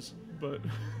hers is, but,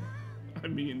 I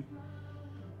mean,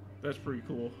 that's pretty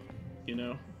cool, you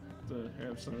know, to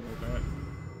have something like that,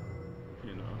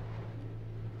 you know.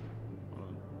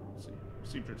 Let's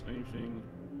see if there's anything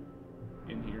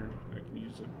in here. I can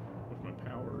use it with my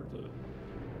power to...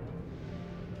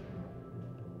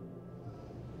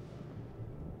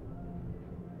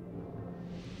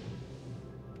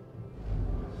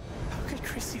 How could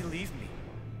Chrissy leave me?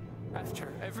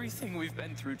 After everything we've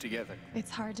been through together.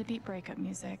 It's hard to beat breakup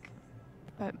music,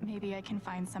 but maybe I can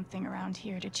find something around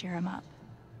here to cheer him up.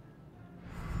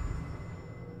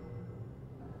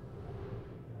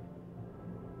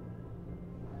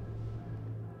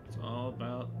 It's all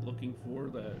about looking for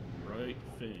that right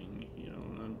thing,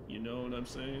 you know what I'm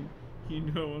saying? You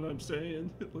know what I'm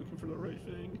saying? Looking for the right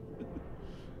thing.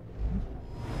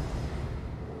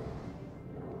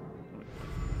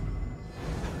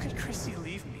 How could Chrissy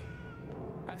leave me?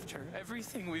 After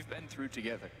everything we've been through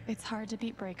together. It's hard to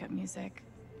beat breakup music,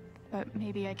 but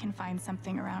maybe I can find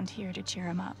something around here to cheer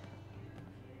him up.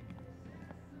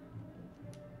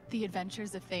 The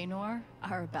adventures of Thanor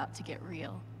are about to get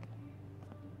real.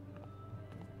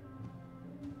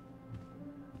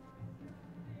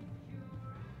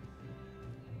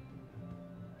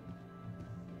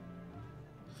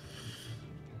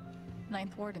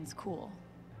 Ninth Warden's cool,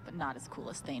 but not as cool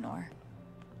as Thanor.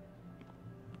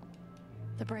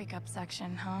 The breakup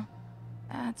section, huh?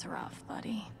 That's rough,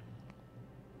 buddy.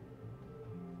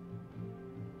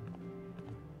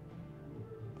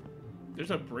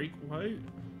 There's a break. Why?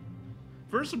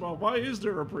 First of all, why is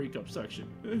there a breakup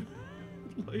section?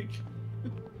 Like,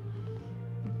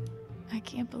 I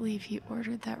can't believe he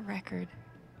ordered that record.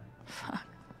 Fuck.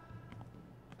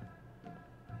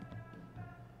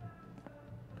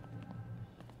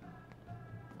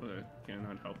 what,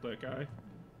 cannot help that guy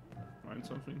find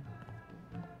something.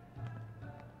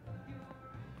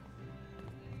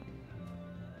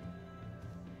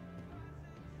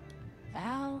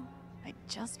 Val, I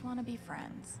just want to be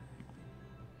friends.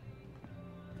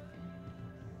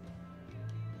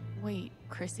 Wait,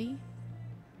 Chrissy?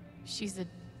 She's a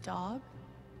dog?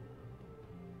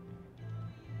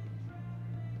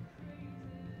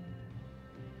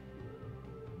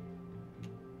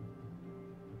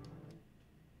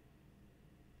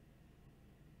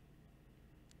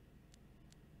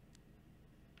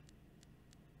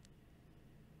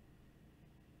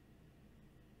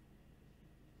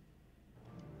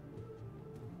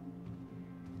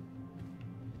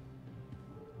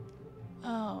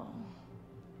 Oh.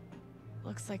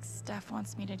 Looks like Steph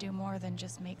wants me to do more than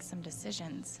just make some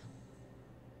decisions.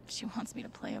 She wants me to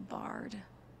play a bard.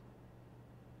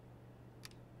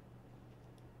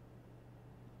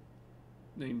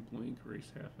 Name blank,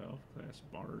 race half-elf, class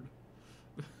bard.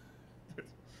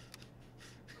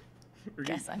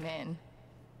 Guess I'm in.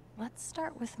 Let's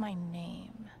start with my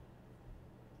name.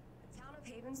 The town of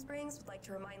Haven Springs would like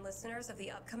to remind listeners of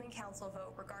the upcoming council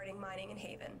vote regarding mining in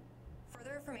Haven.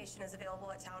 Further information is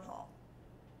available at Town Hall.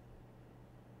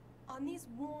 On these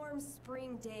warm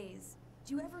spring days,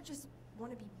 do you ever just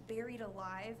want to be buried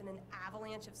alive in an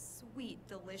avalanche of sweet,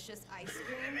 delicious ice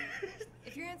cream?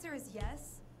 If your answer is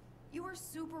yes, you are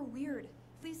super weird.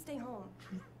 Please stay home.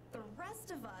 The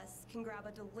rest of us can grab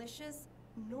a delicious,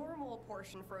 normal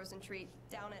portion frozen treat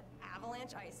down at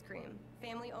Avalanche Ice Cream.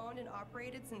 Family owned and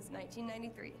operated since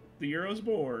 1993. The year I was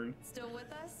born. Still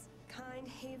with us, kind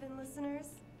Haven listeners?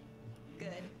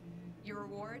 Good. Your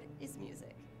reward is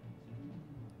music.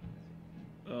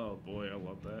 Oh boy, I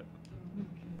love that.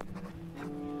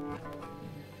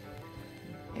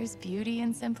 There's beauty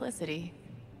in simplicity.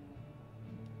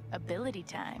 Ability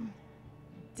time.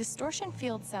 Distortion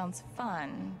field sounds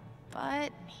fun,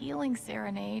 but healing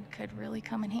serenade could really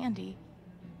come in handy.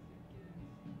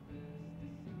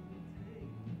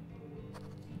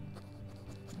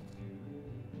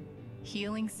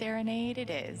 Healing serenade it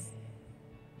is.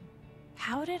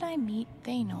 How did I meet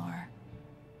Thanor?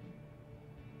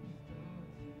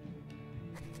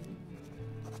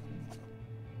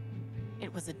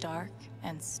 It was a dark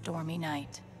and stormy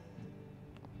night.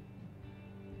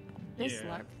 This Yeah.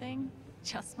 LARP thing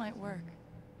just might work.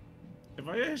 If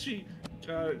I actually,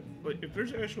 like, if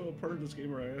there's actually a part of this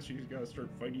game where I actually gotta start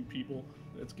fighting people,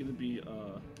 that's gonna be,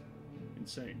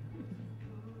 insane.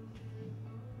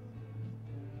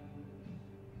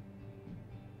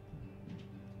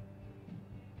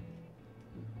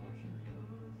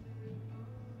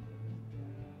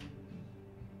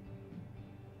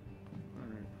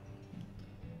 Alright.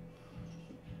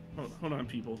 Hold on,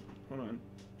 people. Hold on,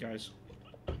 guys.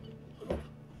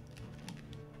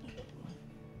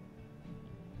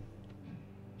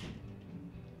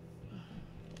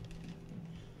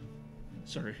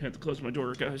 Sorry, I had to close my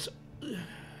door, guys.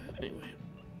 Anyway,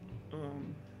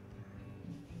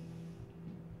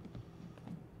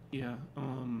 yeah,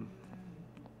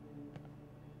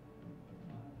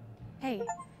 Hey,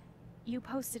 you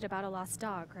posted about a lost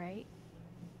dog, right?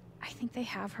 I think they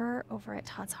have her over at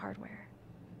Todd's Hardware.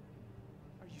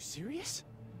 Are you serious?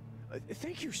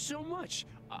 Thank you so much.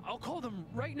 I'll call them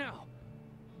right now.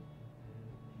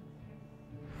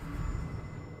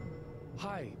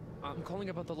 Hi, I'm calling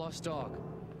about the lost dog.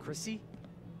 Chrissy?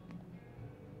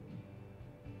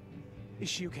 Is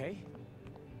she okay?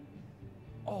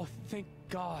 Oh, thank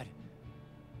God.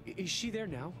 Is she there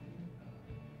now?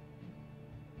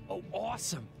 Oh,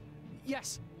 awesome.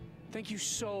 Yes. Thank you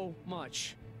so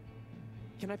much.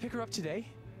 Can I pick her up today?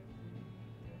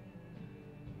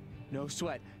 No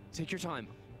sweat. Take your time.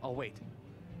 I'll wait.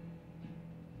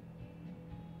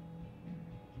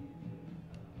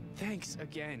 Thanks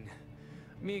again.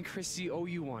 Me and Chrissy owe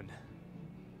you one.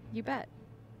 You bet.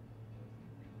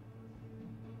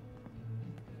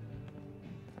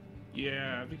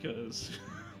 Yeah, because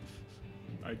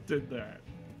I did that.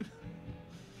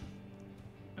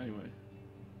 Anyway.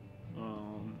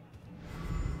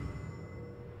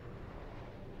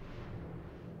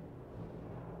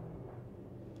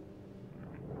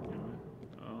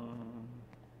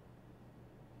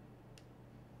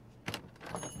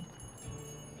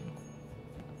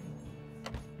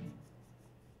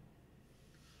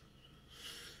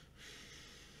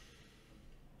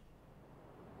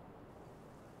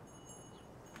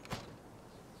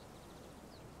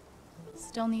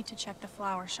 Still need to check the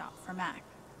flower shop for Mac.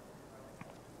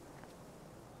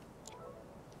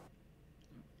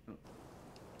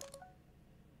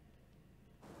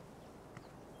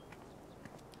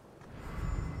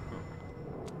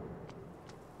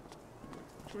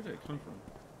 Where did it come from?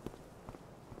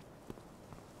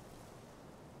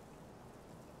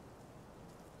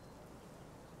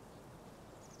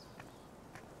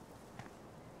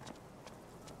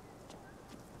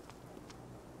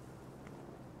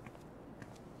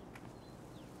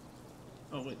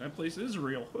 Oh wait, that place is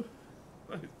real.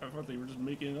 I thought they were just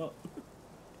making it up.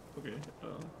 Okay,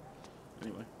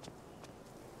 anyway.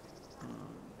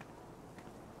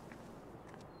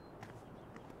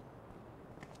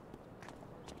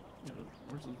 Yeah,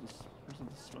 where's the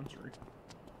dispensary?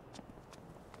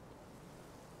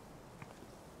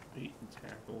 Bait and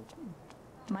tackle.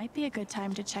 Might be a good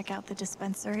time to check out the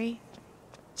dispensary.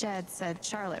 Jed said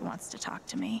Charlotte wants to talk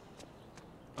to me.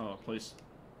 Oh, a place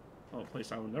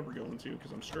I would never go into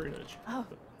because I'm straight edge. Oh,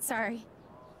 sorry.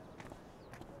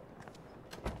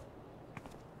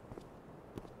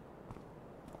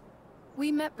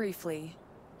 We met briefly.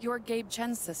 You're Gabe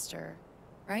Chen's sister,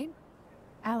 right?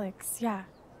 Alex, yeah.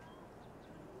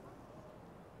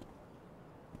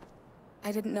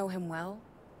 I didn't know him well,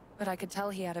 but I could tell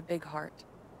he had a big heart.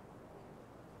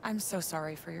 I'm so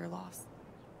sorry for your loss.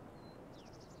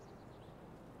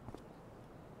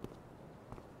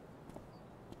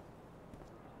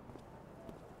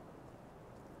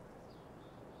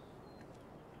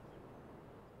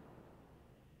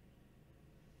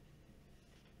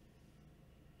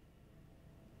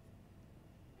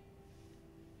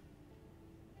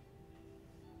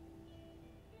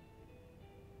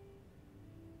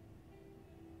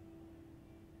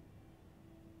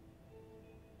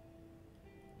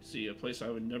 See, a place I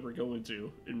would never go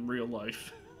into in real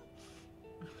life.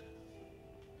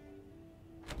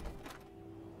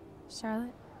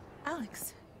 Charlotte?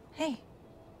 Alex, hey.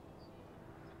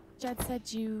 Jed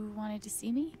said you wanted to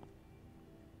see me?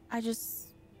 I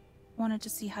just wanted to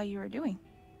see how you were doing.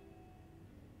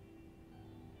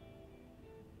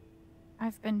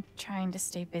 I've been trying to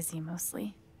stay busy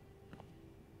mostly.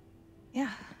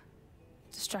 Yeah.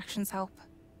 Distractions help.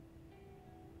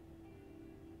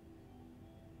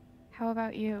 How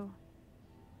about you?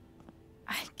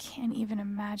 I can't even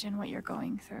imagine what you're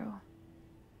going through.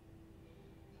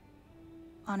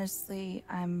 Honestly,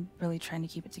 I'm really trying to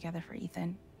keep it together for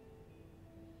Ethan.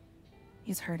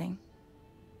 He's hurting.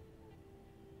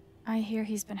 I hear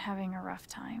he's been having a rough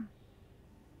time.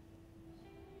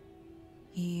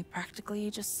 He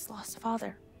practically just lost a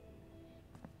father.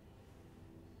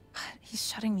 But he's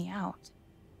shutting me out.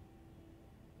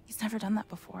 He's never done that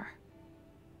before.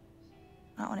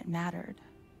 Not when it mattered.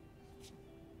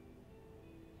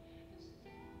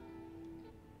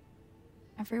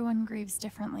 Everyone grieves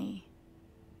differently.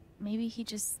 Maybe he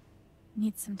just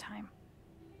needs some time.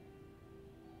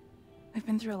 We've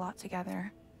been through a lot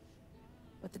together.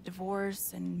 With the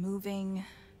divorce and moving.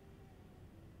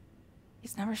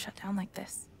 He's never shut down like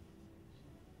this.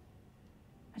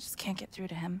 I just can't get through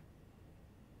to him.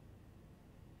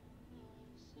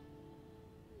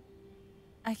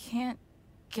 I can't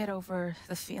get over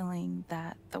the feeling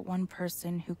that the one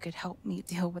person who could help me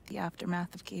deal with the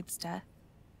aftermath of Gabe's death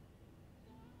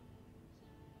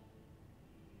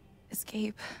is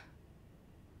Gabe.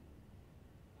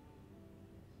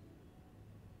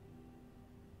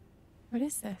 What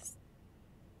is this?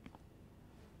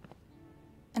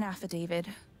 An affidavit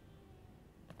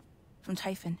from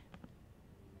Typhon.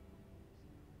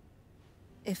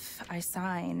 If I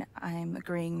sign, I'm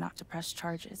agreeing not to press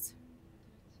charges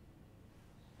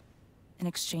in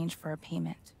exchange for a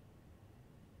payment.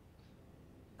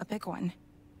 A big one.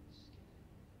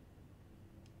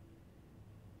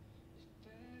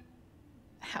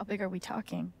 How big are we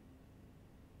talking?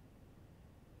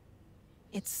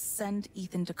 It's send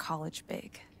Ethan to college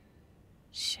big.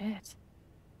 Shit.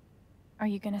 Are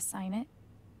you gonna sign it?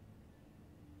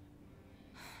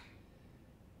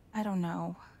 I don't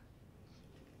know.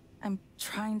 I'm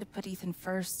trying to put Ethan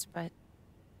first, but...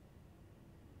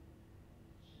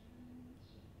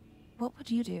 What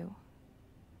would you do?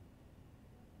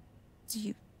 Do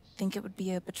you think it would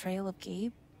be a betrayal of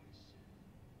Gabe?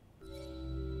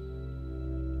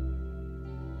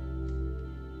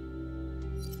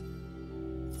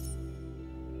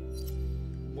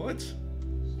 What?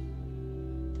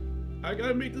 I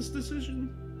gotta make this decision?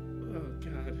 Oh,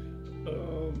 God.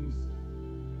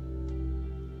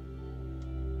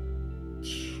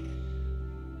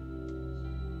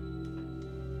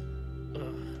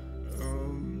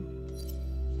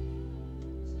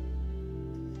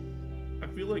 I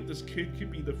feel like this kid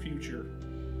could be the future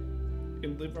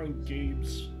and live on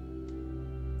Gabe's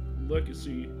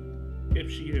legacy if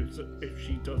she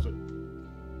doesn't.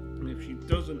 And if she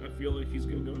doesn't, I feel like he's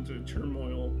gonna go into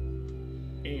turmoil.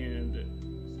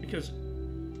 And because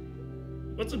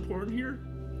what's important here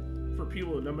for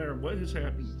people, no matter what has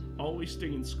happened, always stay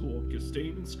in school, because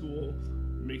staying in school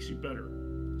makes you better.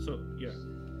 So yeah.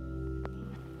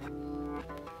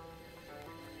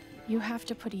 You have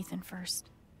to put Ethan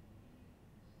first.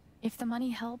 If the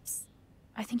money helps,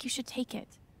 I think you should take it.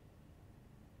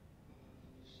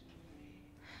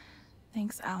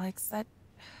 Thanks, Alex. That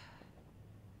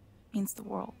means the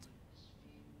world.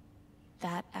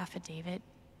 That affidavit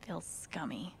feels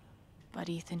scummy, but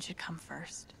Ethan should come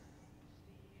first.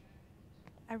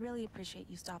 I really appreciate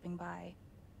you stopping by.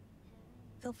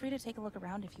 Feel free to take a look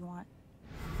around if you want.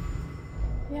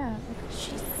 Yeah.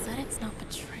 She said it's not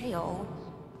betrayal.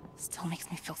 Still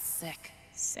makes me feel sick.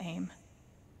 Same.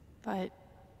 But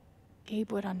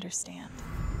Gabe would understand.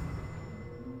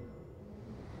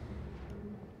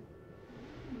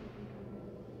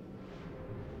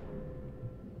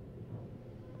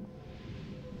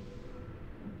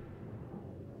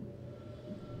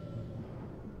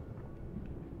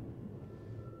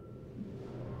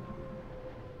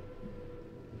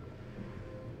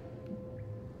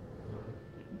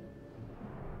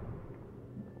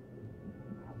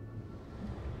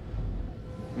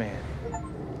 Man,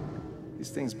 these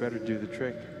things better do the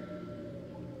trick.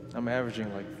 I'm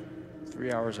averaging like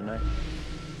 3 hours a night.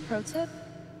 Pro tip?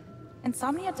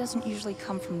 Insomnia doesn't usually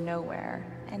come from nowhere,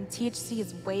 and THC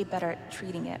is way better at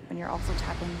treating it when you're also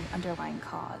tackling the underlying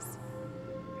cause.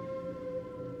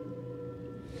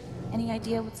 Any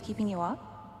idea what's keeping you up?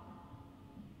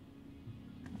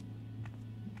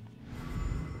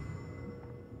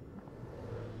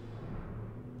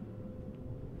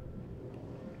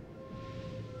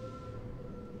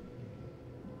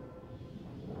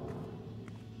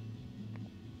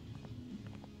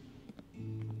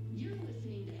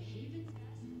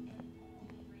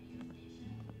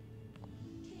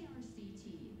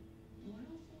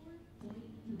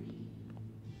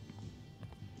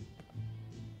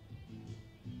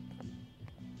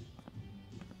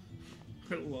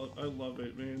 I love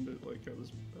it, man. That like how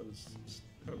this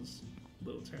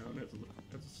little town has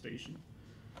a station.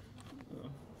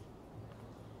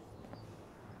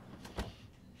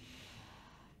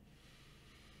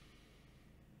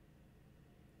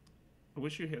 I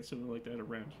wish you had something like that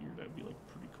around here. That'd be like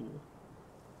pretty cool.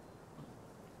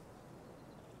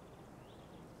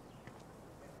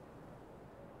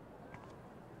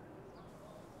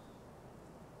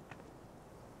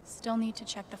 Still need to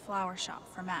check the flower shop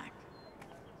for Mac.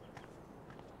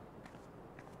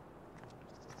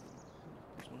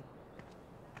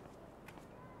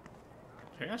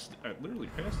 I literally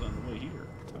passed on the way here.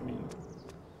 I mean,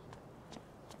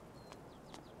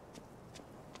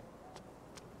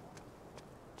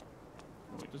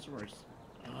 oh wait, this is where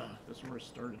I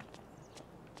started.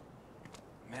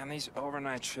 Man, these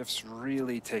overnight shifts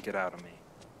really take it out of me.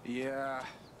 Yeah,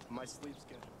 my sleep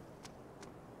schedule.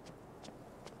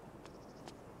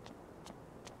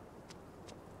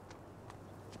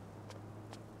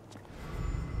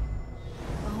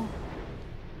 Oh,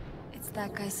 it's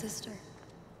that guy's sister.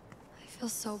 I feel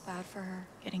so bad for her.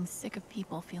 Getting sick of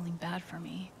people feeling bad for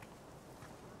me.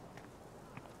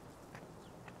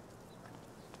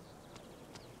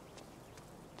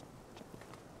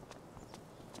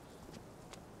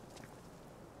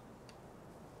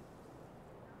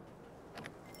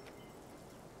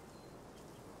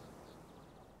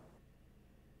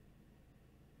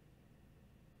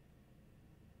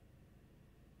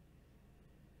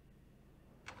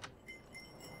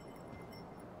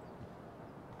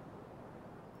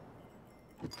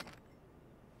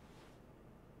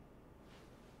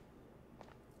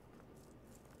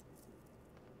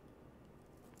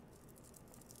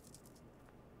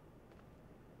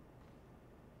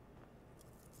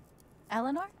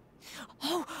 Eleanor?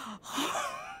 Oh!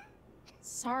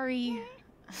 Sorry.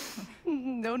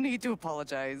 No need to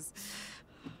apologize.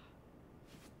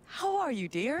 How are you,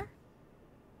 dear?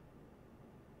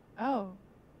 Oh.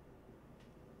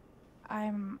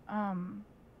 I'm,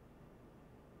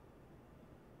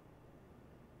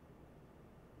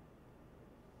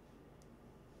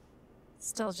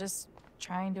 still just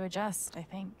trying to adjust, I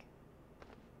think.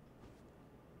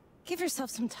 Give yourself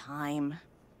some time.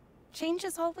 Change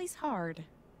is always hard.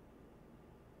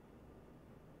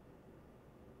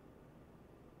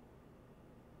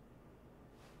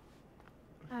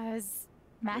 Is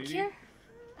Mac here?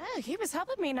 He was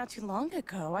helping me not too long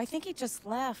ago. I think he just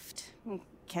left.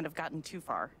 Can't have gotten too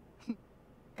far.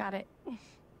 Got it.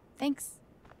 Thanks.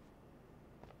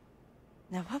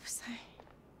 Now, what was I?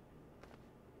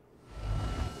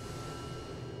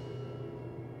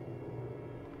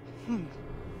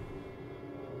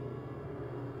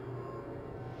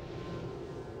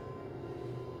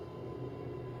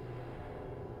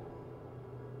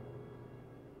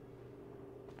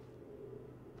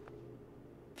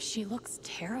 She looks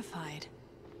terrified.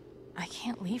 I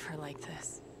can't leave her like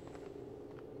this.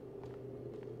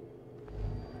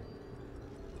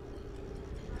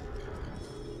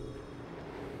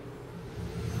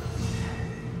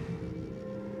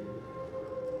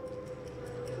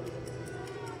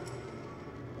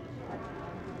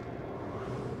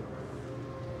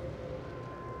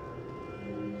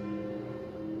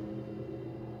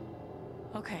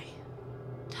 Okay,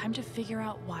 time to figure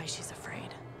out why she's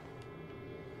afraid.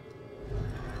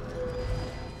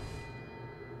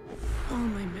 All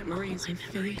my memories are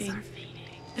fading.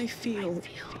 I feel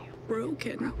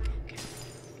broken.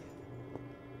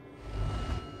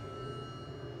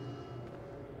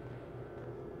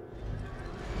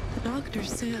 The doctor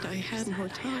said I had more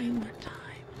time,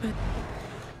 but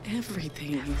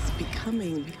everything is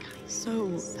becoming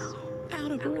so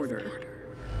out of order.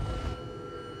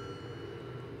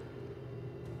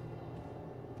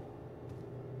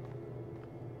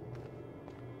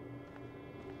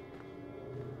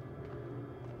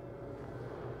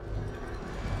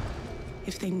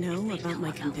 If they know about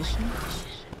my condition,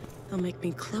 they'll make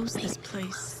me close this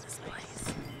place.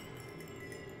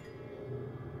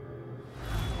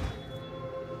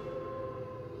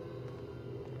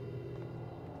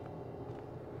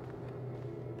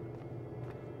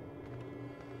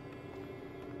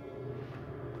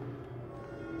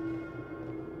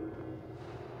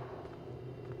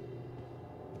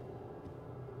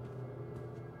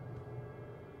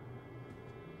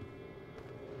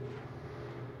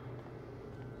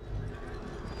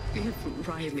 If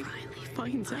Riley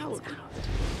finds out,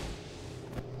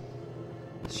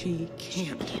 she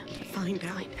can't find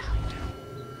out.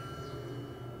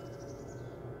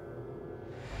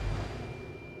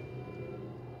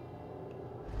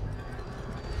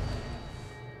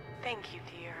 Thank you,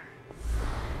 dear.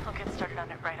 I'll get started on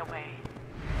it right away.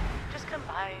 Just come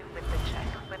by with the check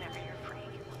whenever you're free.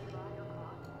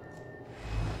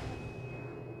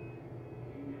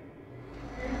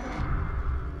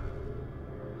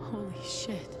 Holy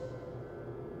shit.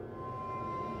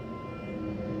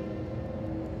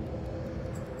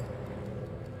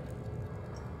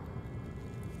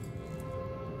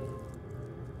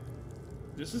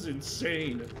 This is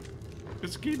insane.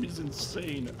 This game is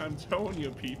insane. I'm telling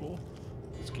you, people.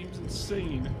 This game's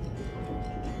insane.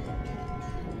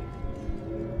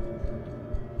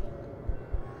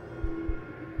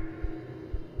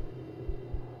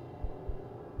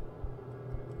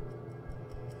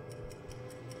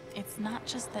 It's not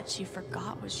just that she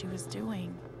forgot what she was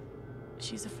doing.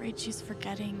 She's afraid she's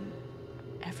forgetting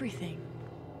everything.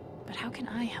 But how can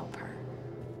I help her?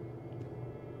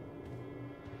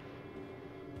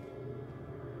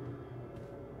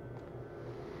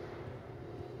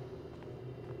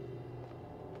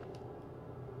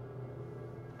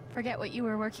 Forget what you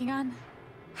were working on?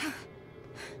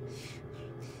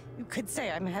 You could say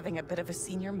I'm having a bit of a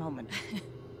senior moment.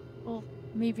 Well,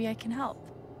 maybe I can help.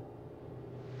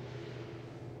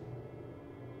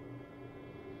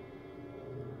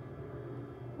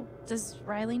 Does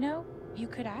Riley know? You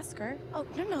could ask her. Oh,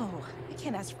 no. I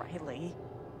can't ask Riley.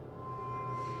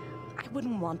 I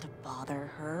wouldn't want to bother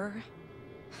her.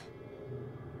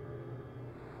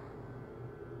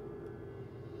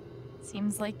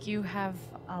 Seems like you have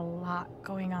a lot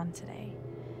going on today.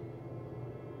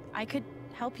 I could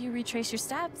help you retrace your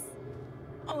steps.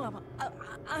 Oh,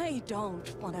 I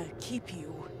don't want to keep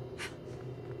you.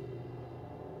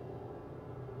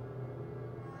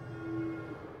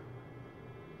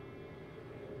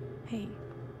 Hey.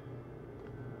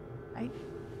 I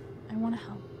want to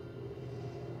help.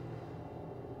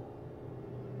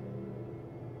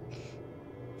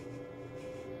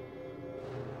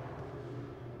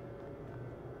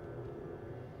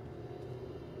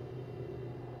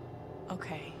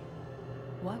 Okay.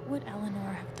 What would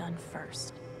Eleanor have done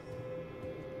first?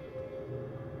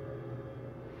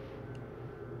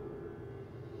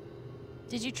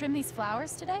 Did you trim these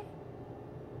flowers today?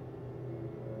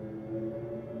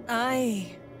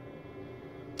 I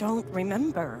don't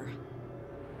remember.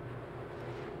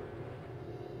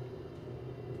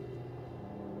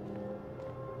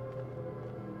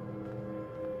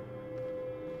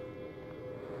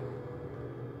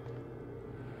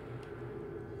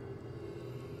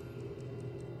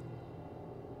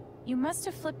 You must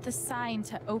have flipped the sign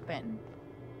to open.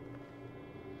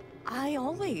 I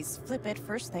always flip it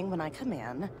first thing when I come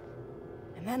in,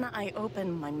 and then I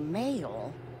open my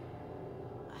mail.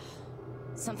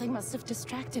 Something must have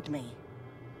distracted me.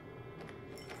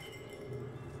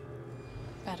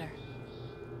 Better.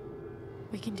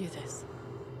 We can do this.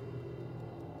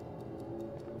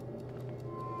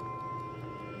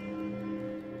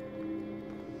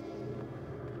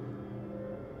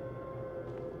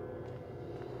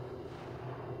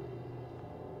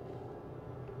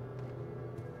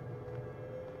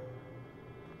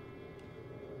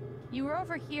 You were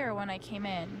over here when I came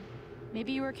in.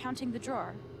 Maybe you were counting the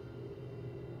drawer.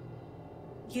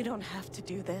 You don't have to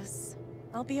do this.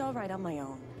 I'll be all right on my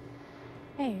own.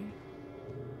 Hey,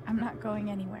 I'm not going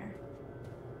anywhere.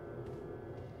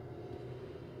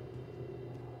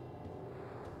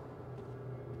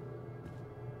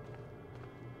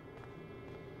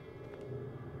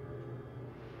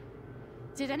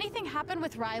 Did anything happen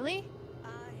with Riley?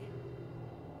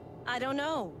 I don't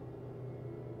know.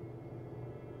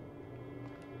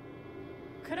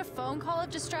 Could a phone call have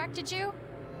distracted you?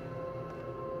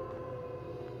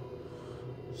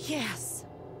 Yes.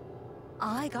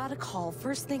 I got a call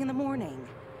first thing in the morning.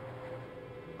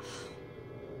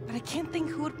 But I can't think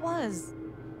who it was.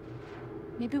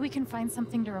 Maybe we can find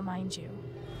something to remind you.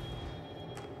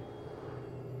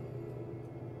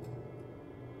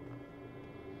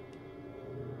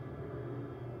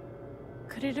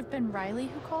 Could it have been Riley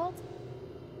who called?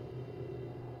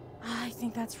 I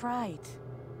think that's right.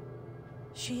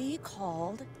 She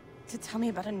called to tell me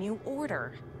about a new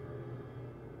order.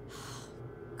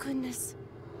 Goodness.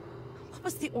 What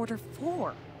was the order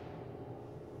for?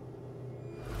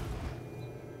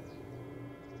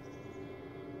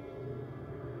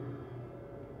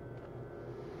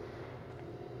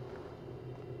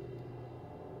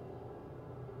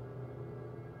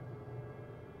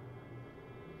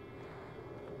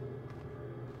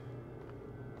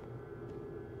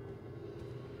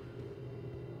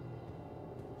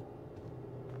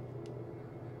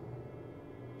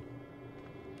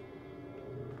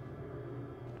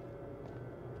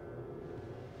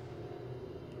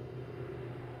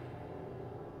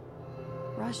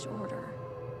 Rush order.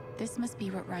 This must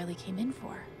be what Riley came in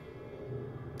for.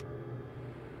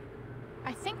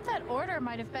 I think that order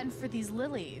might have been for these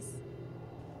lilies.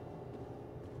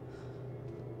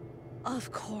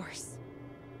 Of course.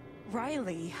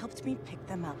 Riley helped me pick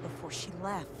them up before she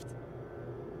left.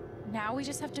 Now we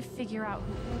just have to figure out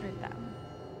who ordered them.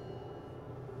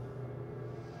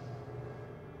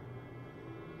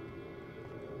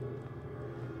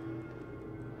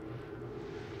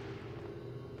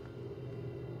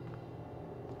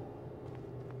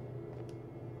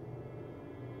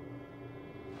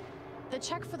 The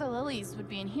check for the lilies would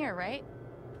be in here, right?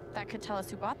 That could tell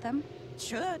us who bought them.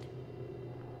 Should.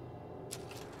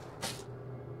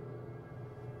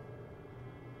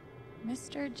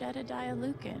 Mr. Jedediah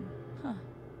Lucan. Huh.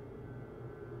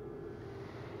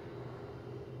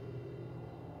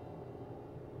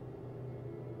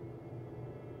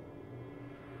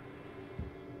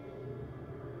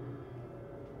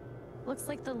 Looks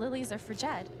like the lilies are for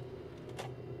Jed.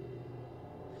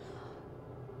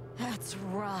 That's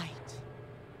right.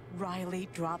 Riley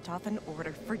dropped off an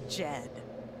order for Jed.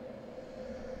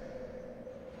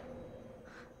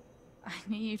 I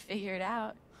knew you'd figure it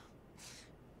out.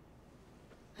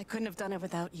 I couldn't have done it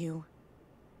without you.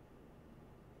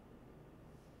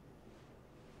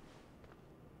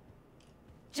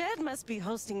 Jed must be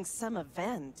hosting some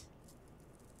event.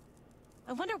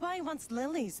 I wonder why he wants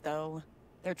lilies, though.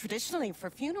 They're traditionally for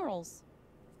funerals.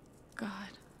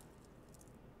 God.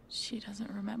 She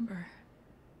doesn't remember.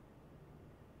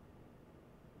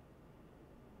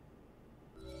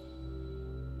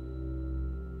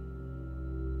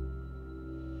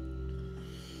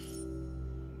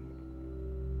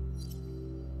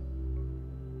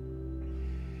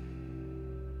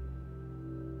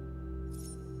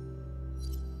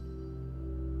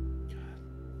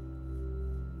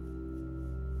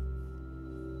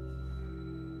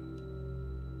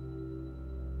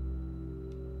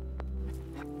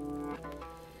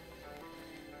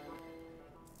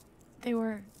 They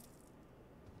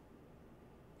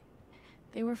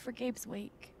were for Gabe's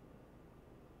wake.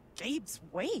 Gabe's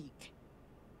wake?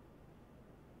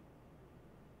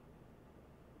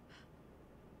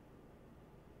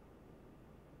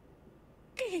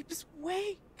 Gabe's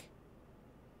wake?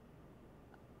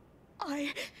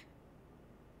 I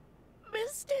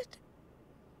missed it.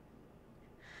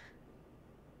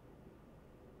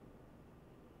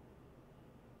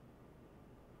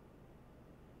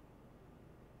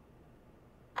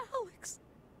 Alex.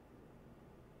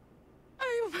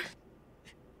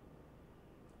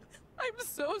 I'm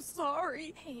so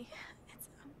sorry. Hey,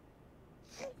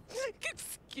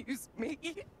 excuse me.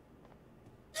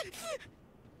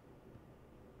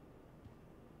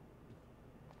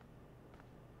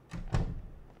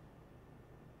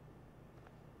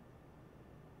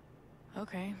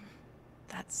 Okay,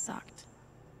 that sucked.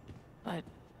 But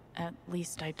at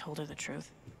least I told her the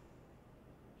truth.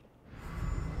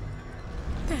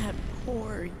 That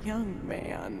poor young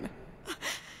man.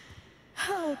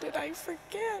 How did I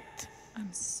forget?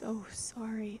 I'm so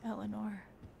sorry, Eleanor.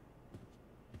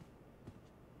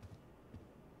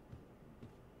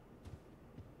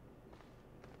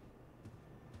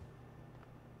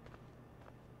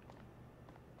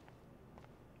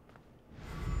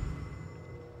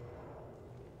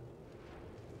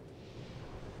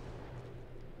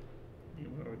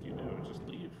 What would you do? Just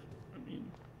leave? I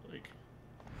mean, like...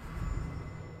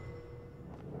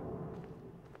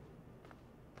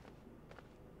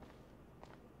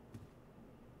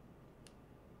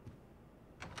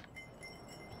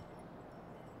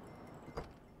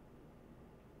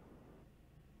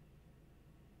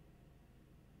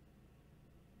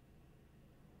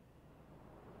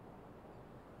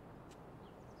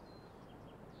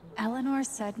 Eleanor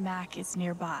said Mac is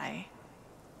nearby.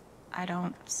 I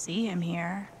don't see him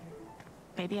here.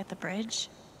 Maybe at the bridge?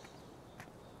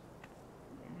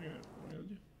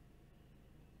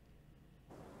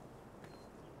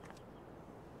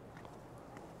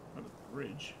 On a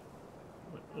bridge?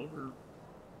 What, over...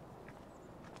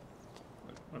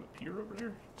 Like, on a pier over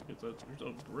there? Because there's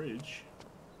a bridge.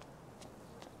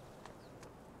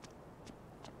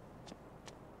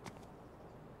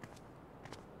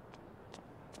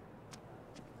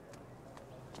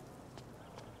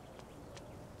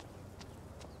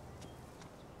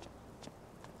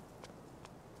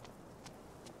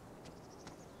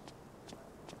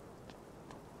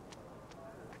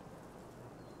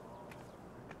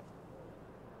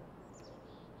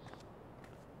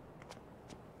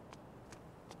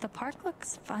 The park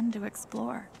looks fun to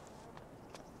explore.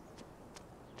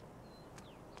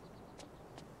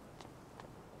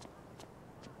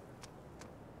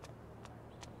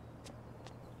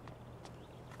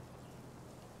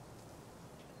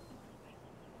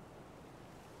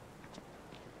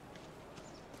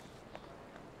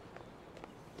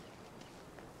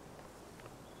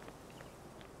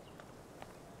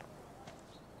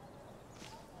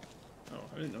 Oh,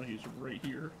 I didn't know he was right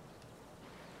here.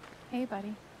 Hey,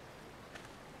 buddy.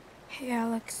 Hey,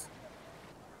 Alex.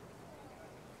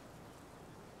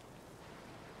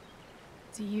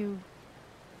 Do you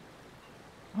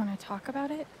want to talk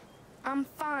about it? I'm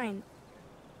fine.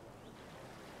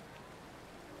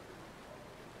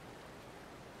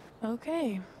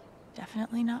 Okay.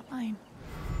 Definitely not mine.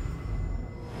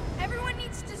 Everyone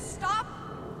needs to stop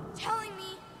telling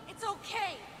me it's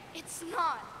okay. It's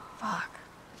not. Fuck.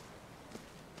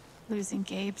 Losing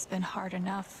Gabe's been hard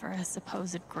enough for a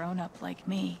supposed grown-up like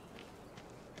me.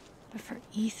 But for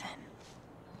Ethan...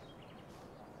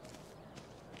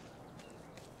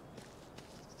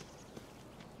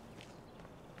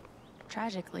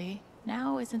 Tragically,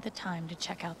 now isn't the time to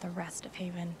check out the rest of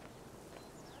Haven.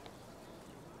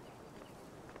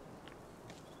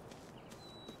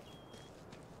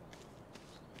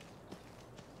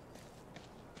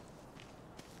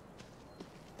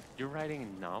 You're writing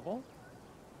a novel?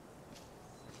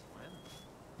 When?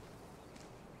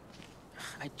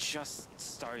 I just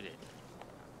started.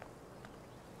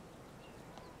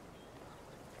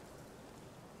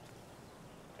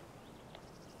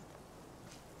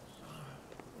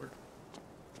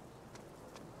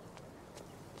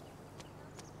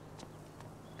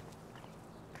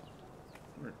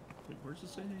 Wait, where's the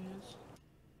say he is?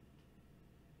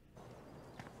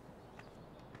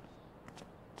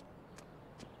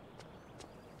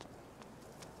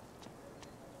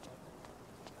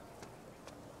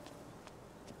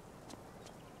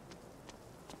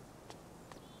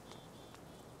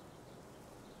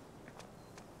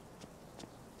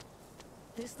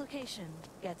 This location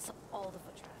gets all the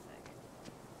foot traffic.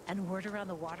 And word around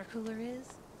the water cooler is...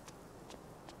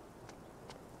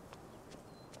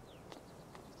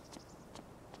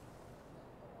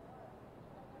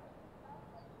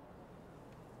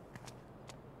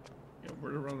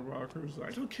 word around the rockers.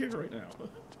 I don't care right now.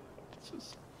 It's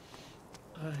just,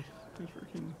 I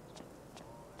freaking.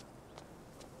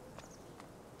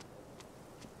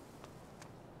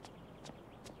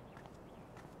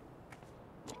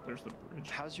 There's the bridge.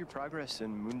 How's your progress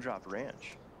in Moondrop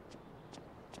Ranch?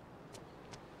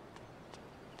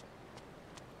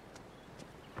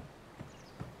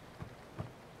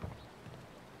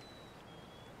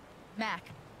 Mac,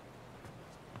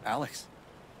 Alex.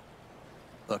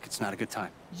 Look, it's not a good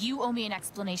time. you owe me an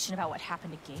explanation about what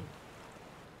happened to Gabe.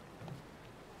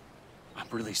 I'm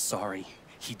really sorry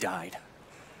he died.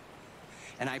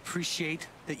 And I appreciate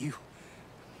that you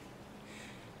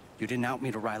didn't out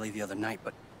me to Riley the other night,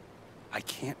 but I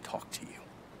can't talk to you.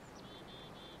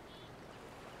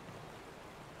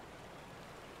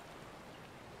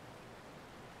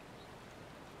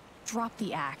 Drop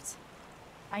the act.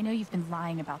 I know you've been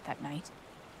lying about that night.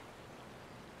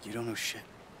 You don't know shit.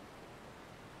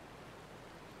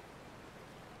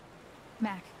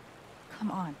 Mac,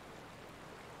 come on.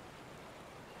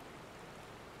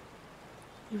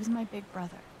 He was my big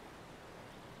brother.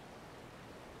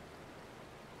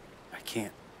 I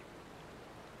can't.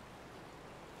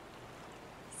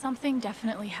 Something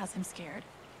definitely has him scared.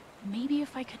 Maybe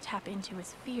if I could tap into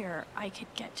his fear, I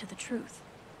could get to the truth.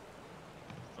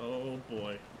 Oh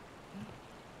boy.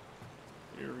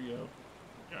 Here we go.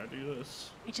 Gotta do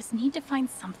this. I just need to find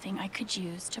something I could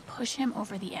use to push him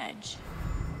over the edge.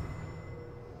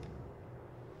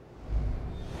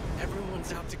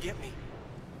 Everyone's out to get me.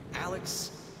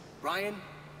 Alex, Ryan,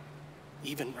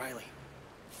 even Riley.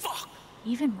 Fuck!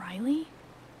 Even Riley?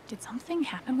 Did something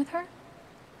happen with her?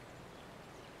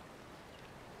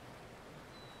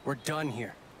 We're done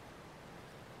here.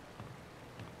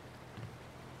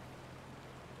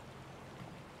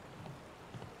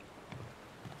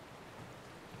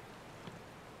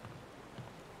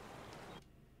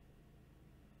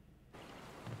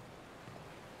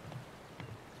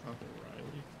 Uncle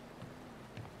Riley.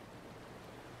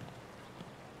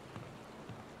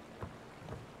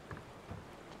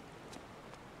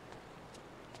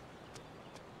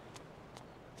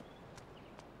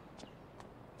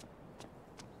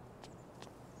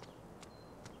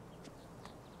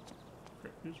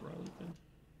 Crap, who's Riley been?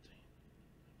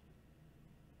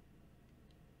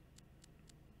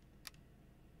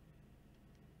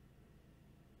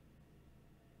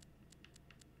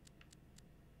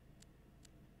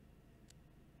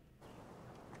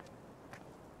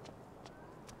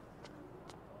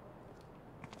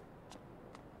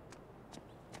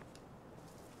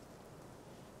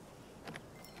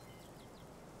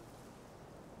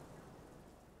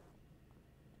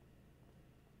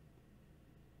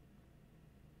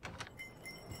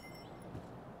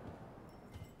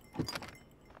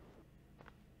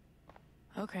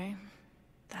 Okay,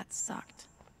 that sucked.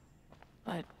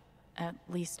 But at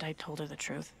least I told her the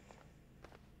truth.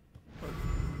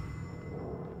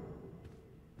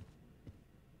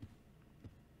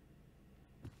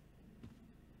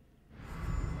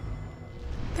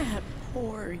 That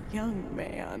poor young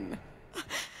man.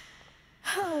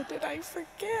 How did I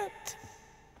forget?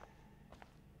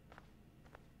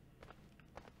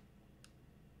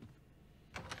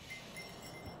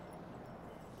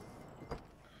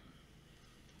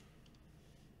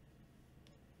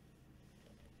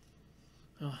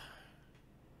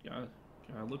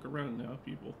 Gotta look around now,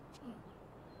 people.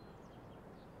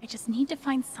 I just need to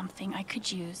find something I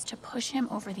could use to push him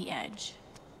over the edge.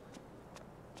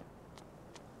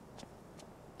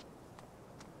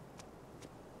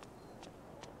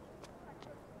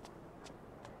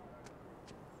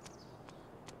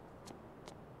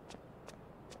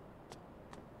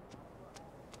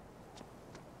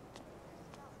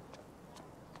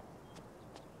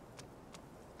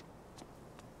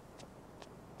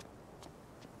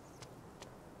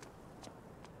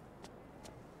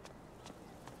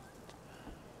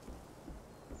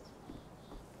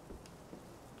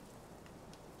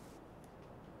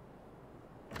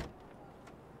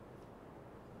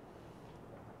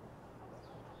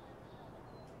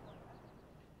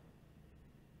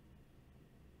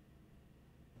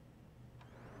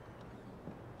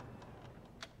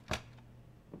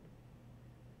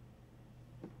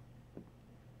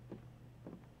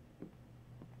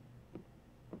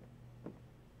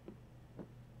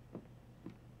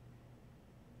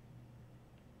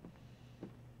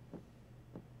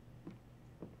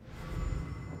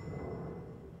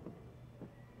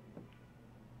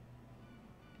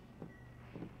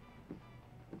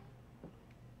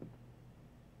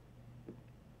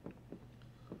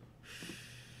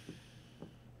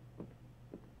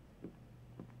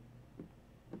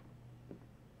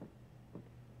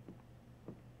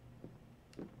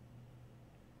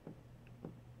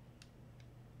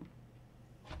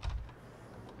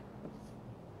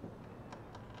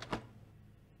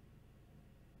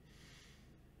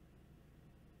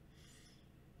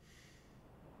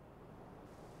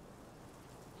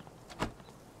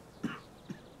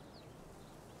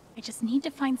 I just need to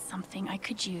find something I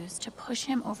could use to push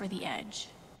him over the edge.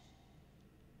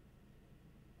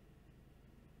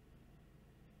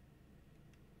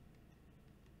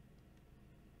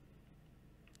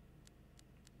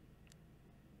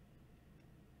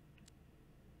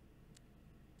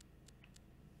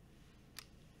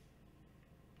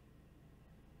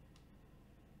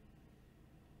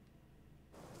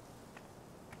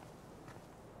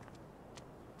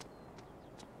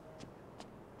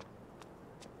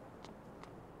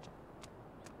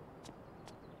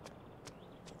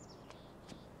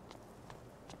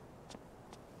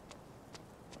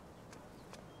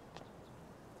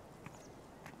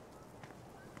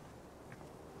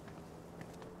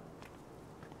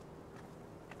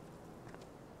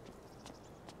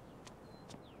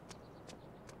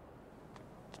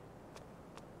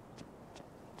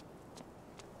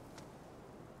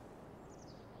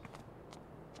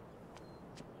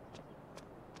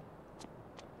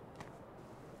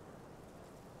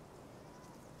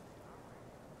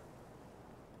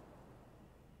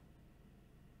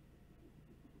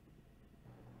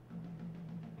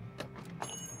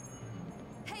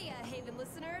 Haven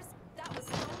listeners, that was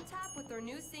Phone Tap with their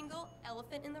new single,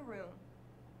 Elephant in the Room.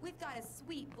 We've got a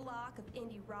sweet block of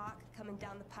indie rock coming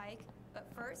down the pike, but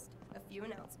first, a few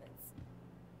announcements.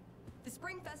 The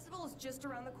Spring Festival is just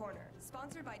around the corner,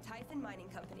 sponsored by Typhon Mining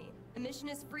Company. Admission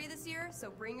is free this year,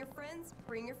 so bring your friends,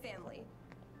 bring your family.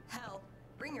 Hell,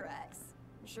 bring your ex.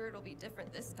 I'm sure it'll be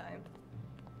different this time.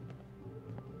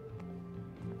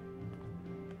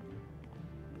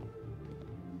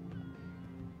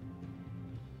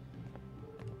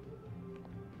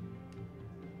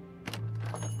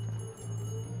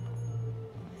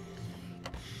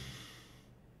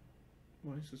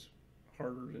 Why is this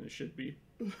harder than it should be?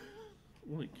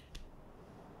 Like...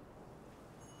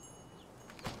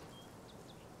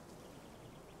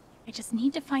 I just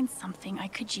need to find something I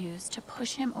could use to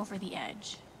push him over the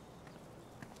edge.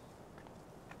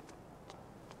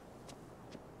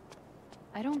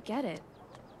 I don't get it.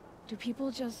 Do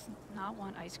people just not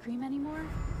want ice cream anymore?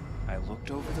 I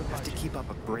looked over the budget. Have to keep up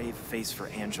a brave face for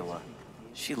Angela.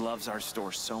 She loves our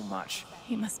store so much.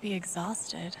 He must be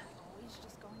exhausted.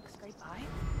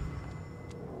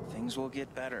 Things will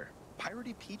get better.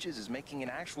 Piratey Peaches is making an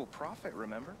actual profit,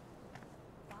 remember?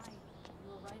 Fine.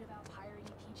 You were right about Piratey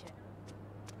Peaches.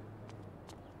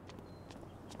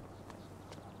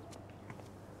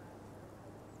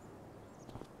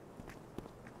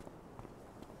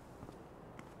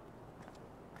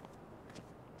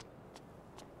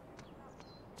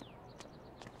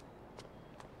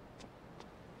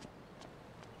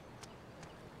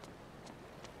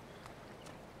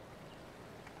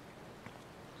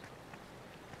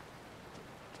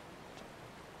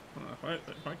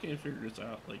 If I can't figure this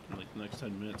out, like in the next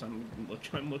 10 minutes,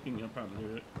 I'm looking up how to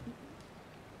do it.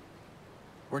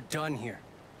 We're done here.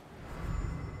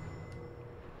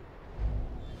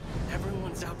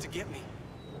 Everyone's out to get me.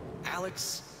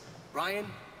 Alex, Ryan.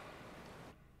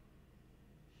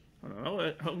 I don't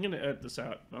know. I'm gonna edit this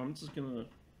out. I'm just gonna.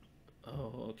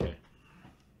 Oh, okay.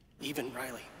 Even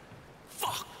Riley.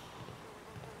 Fuck.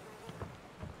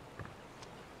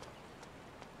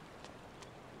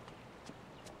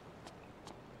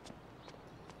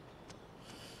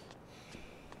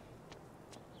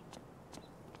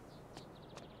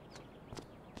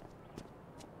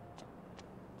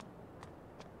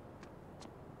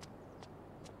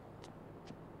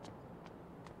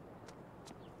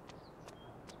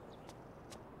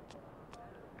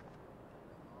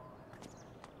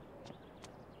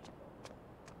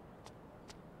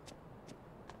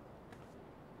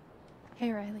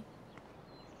 Hey, Riley.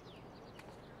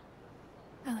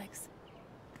 Alex.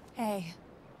 Hey.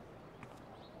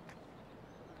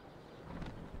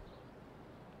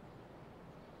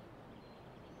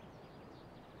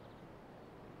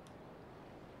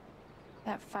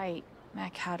 That fight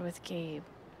Mac had with Gabe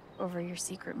over your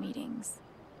secret meetings.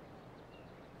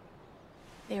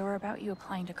 They were about you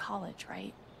applying to college,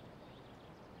 right?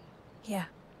 Yeah.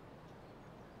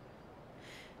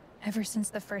 Ever since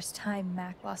the first time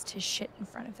Mac lost his shit in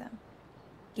front of them,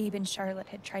 Gabe and Charlotte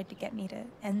had tried to get me to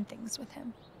end things with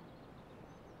him.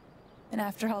 And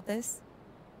after all this,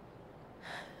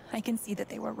 I can see that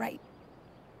they were right.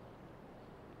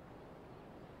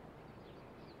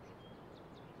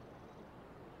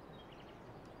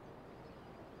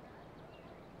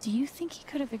 Do you think he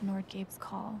could have ignored Gabe's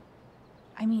call?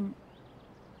 I mean,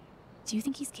 do you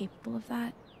think he's capable of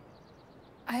that?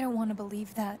 I don't want to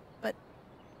believe that, but...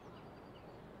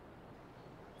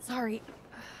 Sorry.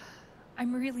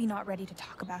 I'm really not ready to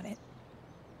talk about it.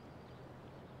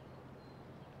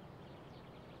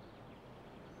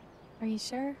 Are you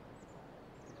sure?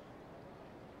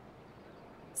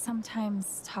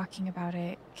 sometimes talking about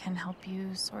it can help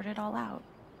you sort it all out.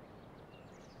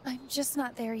 I'm just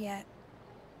not there yet.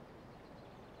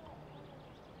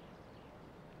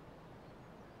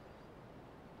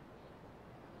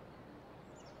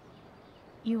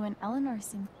 You and Eleanor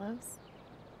seem close.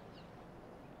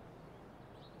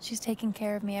 She's taken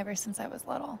care of me ever since I was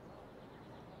little.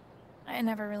 I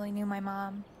never really knew my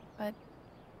mom, but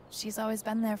she's always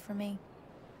been there for me.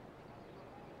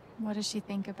 What does she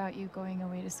think about you going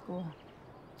away to school?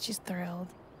 She's thrilled.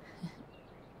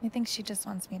 I think she just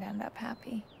wants me to end up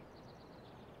happy.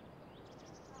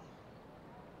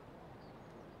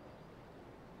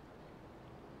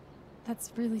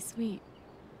 That's really sweet.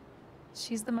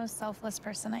 She's the most selfless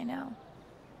person I know.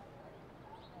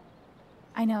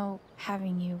 I know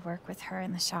having you work with her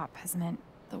in the shop has meant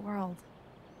the world.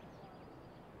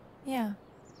 Yeah.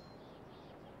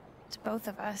 To both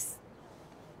of us.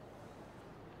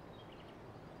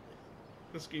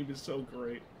 This game is so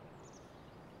great.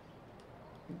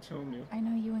 I'm telling you. I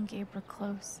know you and Gabe were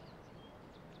close.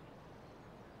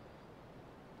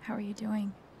 How are you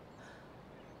doing?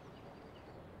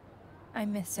 I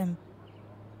miss him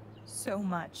so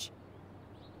much.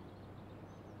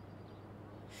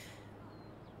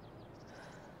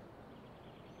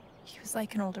 He was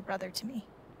like an older brother to me.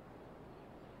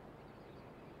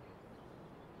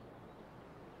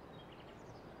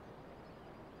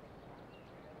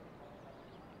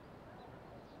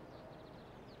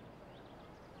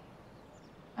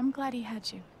 I'm glad he had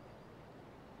you.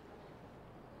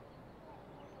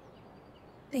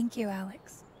 Thank you,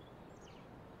 Alex.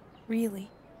 Really.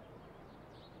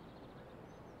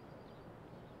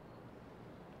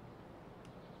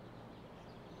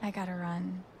 I gotta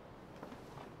run.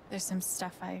 There's some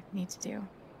stuff I need to do.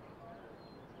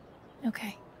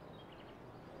 Okay.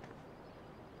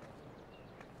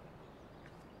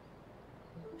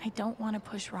 I don't want to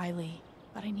push Riley,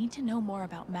 but I need to know more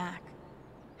about Mac.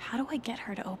 How do I get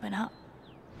her to open up?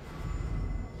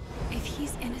 If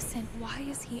he's innocent, why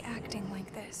is he acting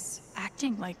like this?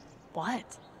 Acting like what?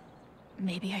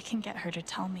 Maybe I can get her to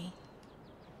tell me.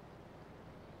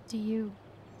 Do you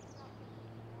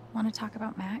want to talk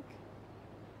about Mac?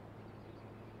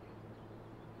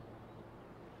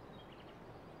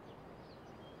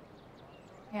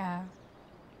 Yeah,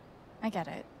 I get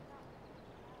it.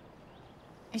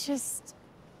 It's just,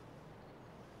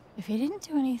 if he didn't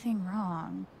do anything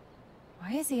wrong,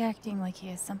 why is he acting like he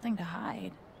has something to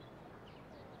hide?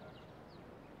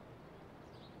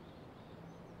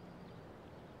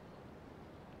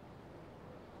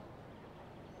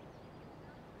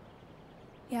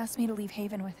 He asked me to leave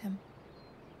Haven with him.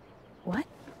 What?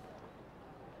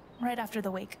 Right after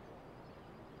the wake.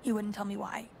 He wouldn't tell me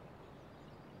why.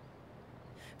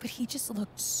 But he just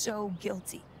looked so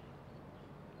guilty.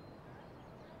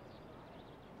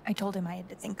 I told him I had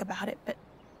to think about it, but...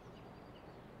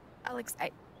 Alex,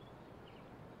 I'm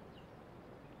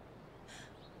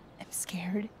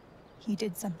scared he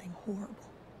did something horrible.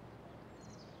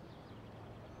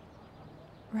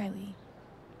 Riley,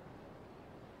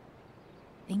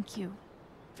 thank you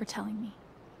for telling me.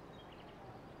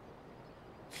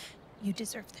 You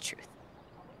deserve the truth.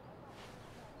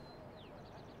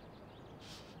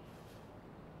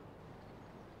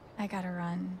 I gotta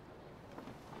run.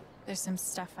 There's some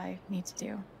stuff I need to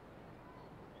do.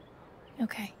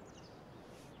 Okay.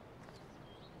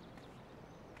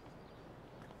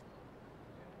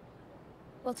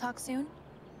 We'll talk soon?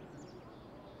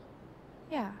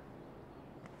 Yeah.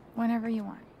 Whenever you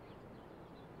want.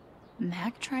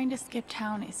 Mac trying to skip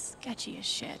town is sketchy as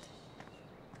shit.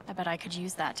 I bet I could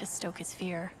use that to stoke his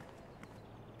fear.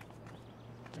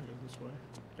 Gotta go this way.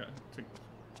 Gotta take.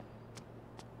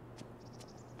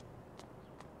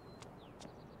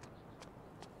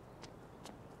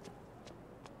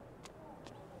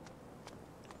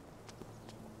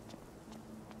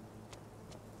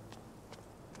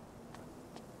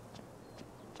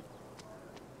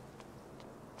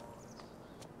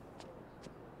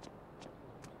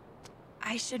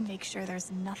 I should make sure there's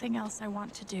nothing else I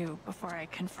want to do before I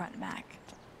confront Mac.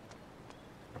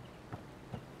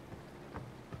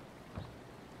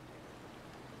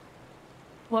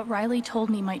 What Riley told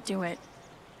me might do it,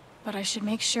 but I should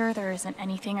make sure there isn't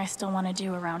anything I still want to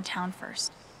do around town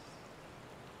first.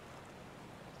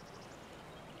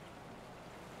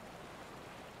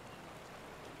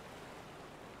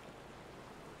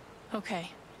 Okay,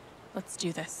 let's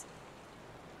do this.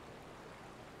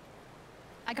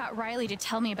 I got Riley to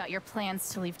tell me about your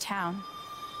plans to leave town.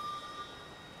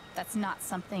 That's not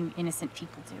something innocent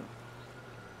people do.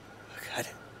 God.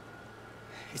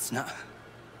 It's not...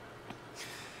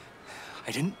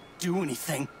 I didn't do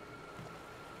anything.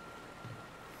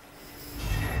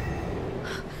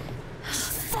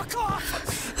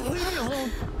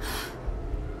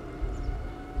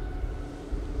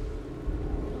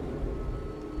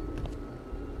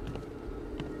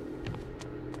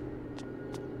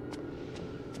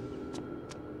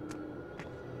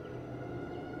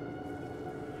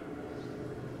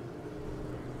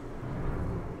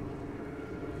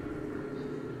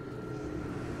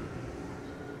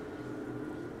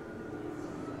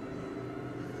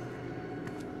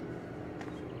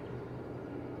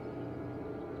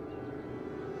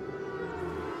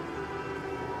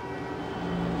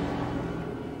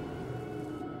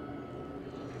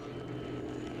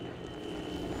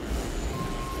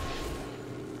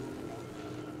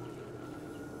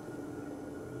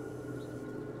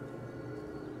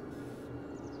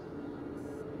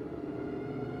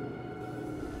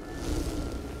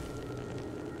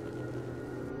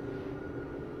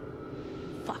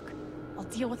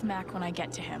 deal with Mac when I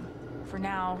get to him. For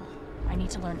now, I need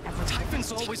to learn everything.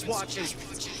 Typhon's always watching.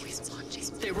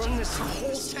 They run this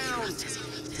whole town.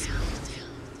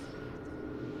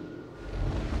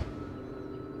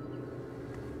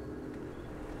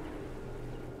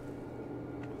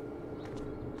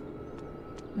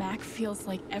 Mac feels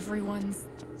like everyone's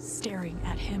staring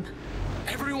at him.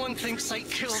 Everyone thinks I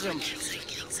killed him.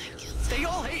 They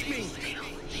all hate me.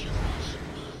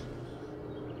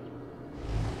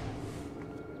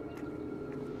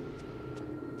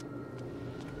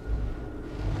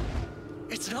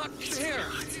 It's not fair.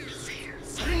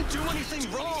 I didn't do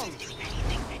anything wrong.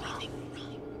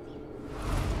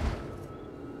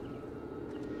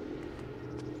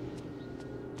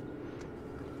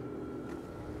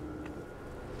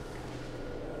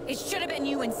 It should have been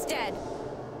you instead.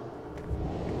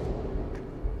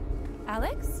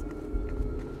 Alex?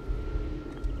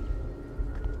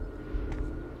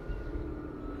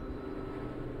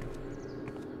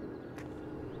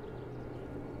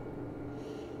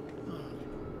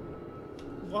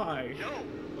 Why? No!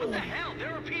 What the hell? There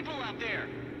are people out there!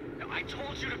 I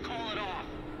told you to call it off!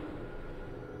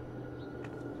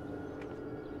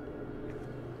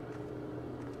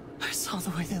 I saw the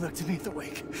way they looked at me at the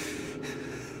wake.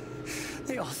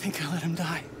 They all think I let him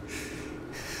die.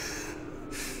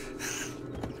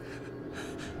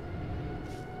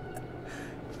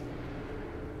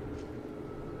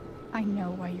 I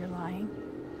know why you're lying.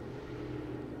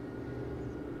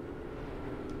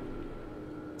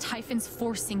 Typhon's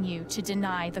forcing you to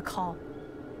deny the call.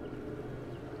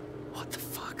 What the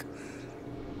fuck?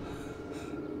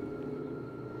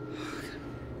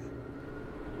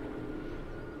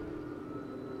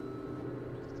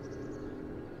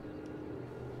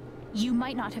 You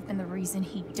might not have been the reason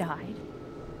he died,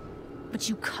 but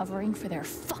you covering for their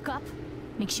fuck-up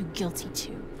makes you guilty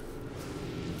too.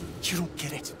 You don't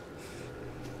get it.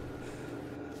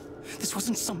 This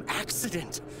wasn't some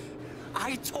accident.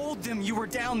 I told them you were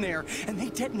down there, and they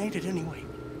detonated anyway.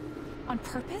 On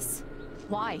purpose?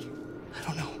 Why? I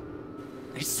don't know.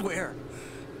 I swear.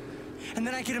 And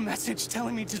then I get a message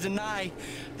telling me to deny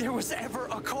there was ever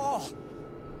a call.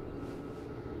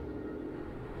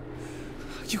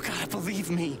 You gotta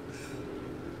believe me.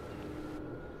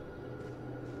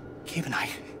 Gabe and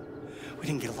we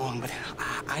didn't get along, but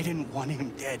I didn't want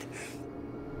him dead.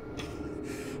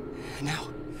 And now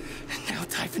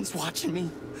Typhon's watching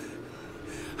me.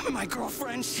 My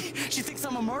girlfriend, she thinks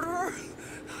I'm a murderer.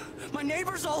 My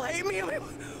neighbors all hate me. I mean,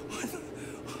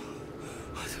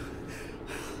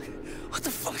 what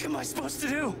the fuck am I supposed to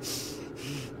do?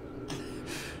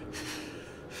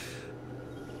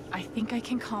 I think I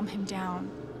can calm him down,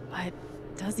 but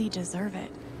does he deserve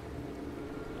it?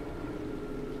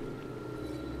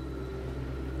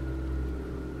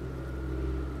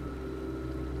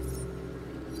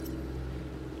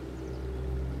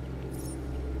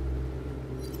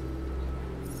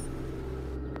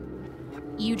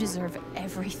 You deserve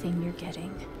everything you're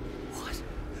getting. What?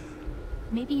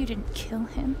 Maybe you didn't kill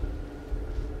him,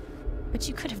 but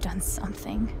you could have done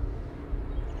something.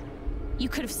 You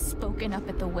could have spoken up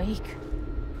at the wake,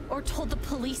 or told the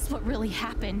police what really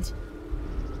happened.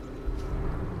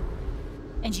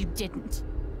 And you didn't.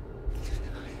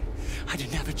 I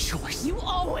didn't have a choice. You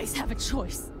always have a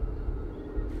choice.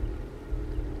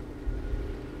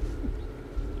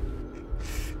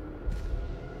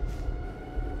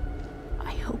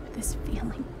 I hope this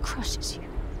feeling crushes you.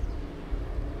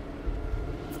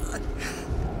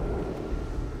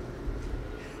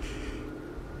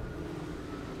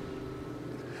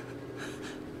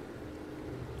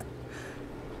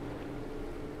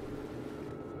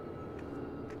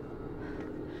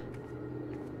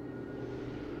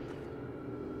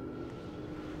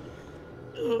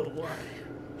 Oh, why?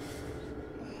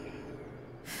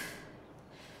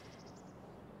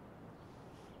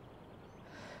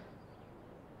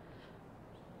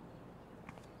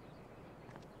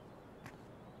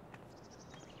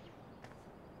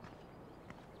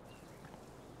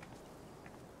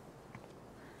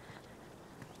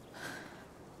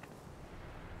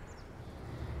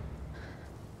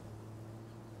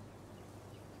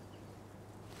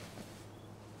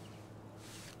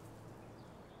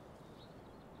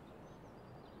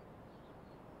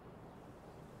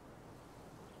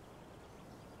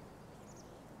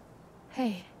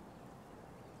 Hey.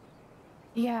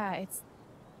 Yeah, it's...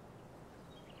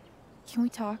 Can we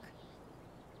talk?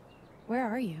 Where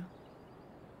are you?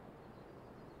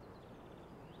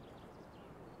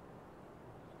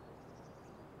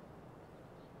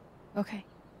 Okay.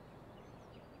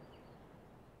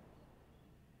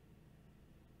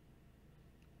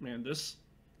 Man, this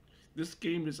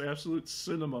game is absolute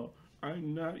cinema.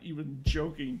 I'm not even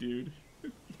joking, dude.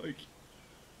 Like,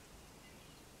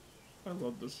 I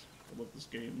love this. I love this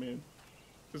game, man.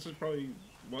 This is probably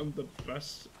one of the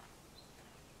best.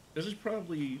 This is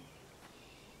probably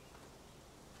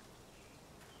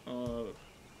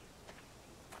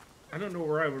I don't know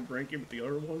where I would rank it with the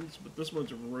other ones, but this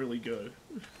one's really good.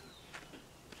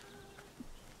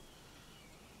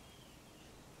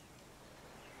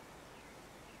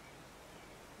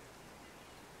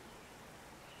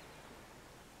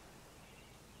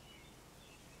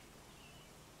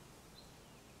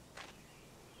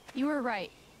 You were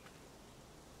right.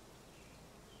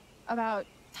 About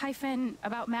Typhon,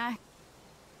 about Mac.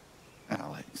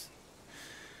 Alex.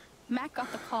 Mac got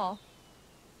the call.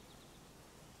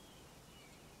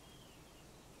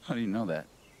 How do you know that?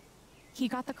 He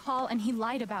got the call and he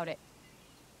lied about it.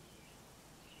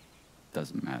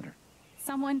 Doesn't matter.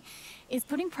 Someone is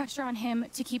putting pressure on him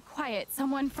to keep quiet.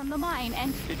 Someone from the line,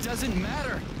 and... It doesn't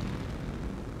matter!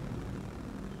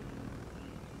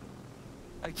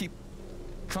 I keep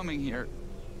coming here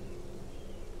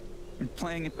and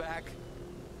playing it back.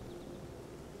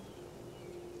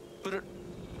 But it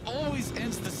always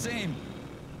ends the same.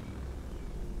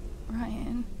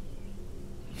 Ryan.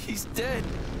 He's dead.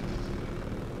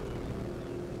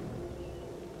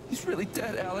 He's really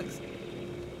dead, Alex.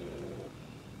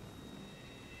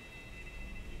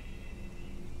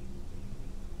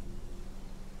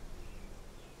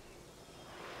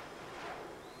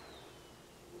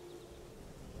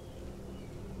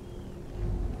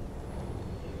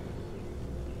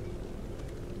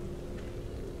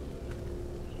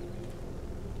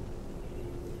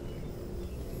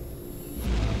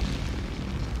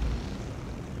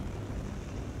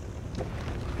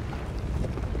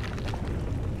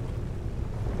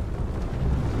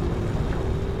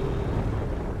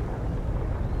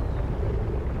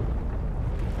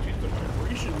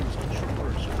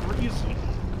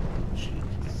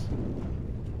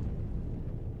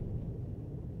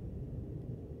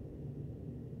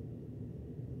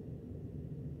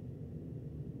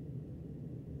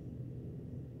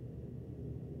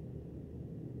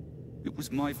 It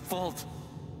was my fault.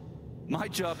 My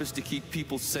job is to keep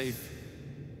people safe.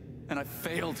 And I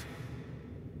failed.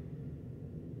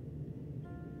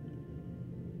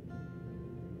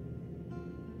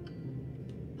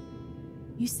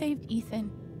 You saved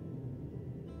Ethan.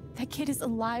 That kid is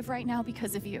alive right now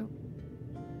because of you.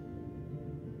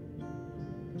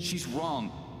 She's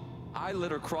wrong. I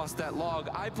let her cross that log.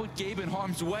 I put Gabe in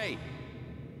harm's way.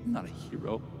 I'm not a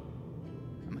hero.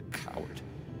 I'm a coward.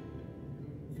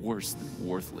 Worse than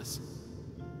worthless.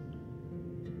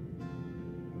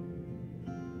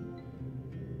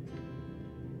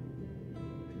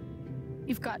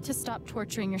 You've got to stop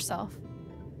torturing yourself.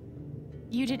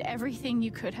 You did everything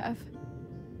you could have.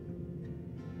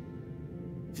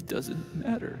 It doesn't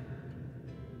matter.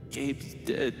 Gabe's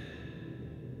dead.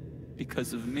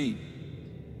 Because of me.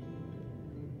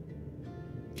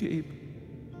 Gabe,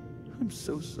 I'm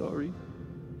so sorry.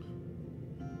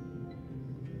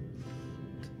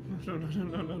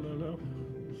 No.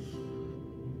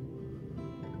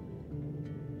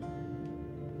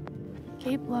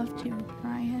 Gabe loved you,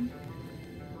 Ryan.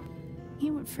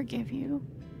 He would forgive you.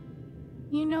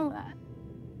 You know that.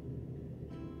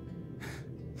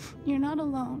 You're not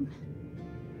alone.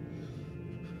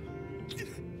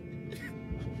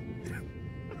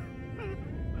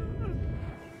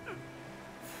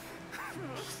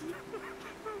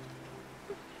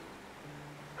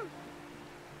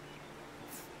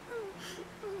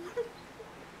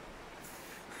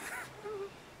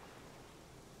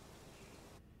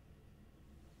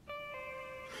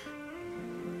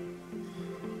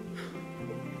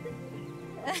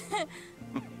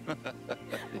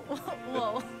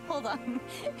 Whoa, hold on.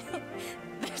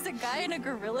 There's a guy in a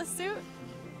gorilla suit?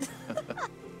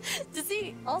 Does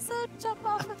he also jump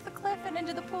off of the cliff and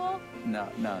into the pool? No,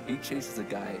 he chases a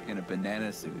guy in a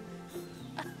banana suit.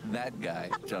 That guy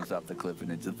jumps off the cliff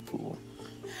and into the pool.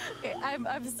 Okay,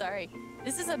 I'm sorry.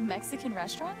 This is a Mexican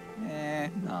restaurant?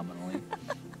 Nominally.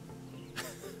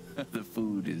 The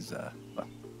food is, well,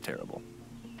 terrible.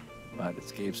 But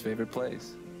it's Gabe's favorite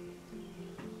place.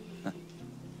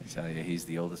 I tell you, he's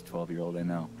the oldest 12-year-old I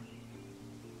know.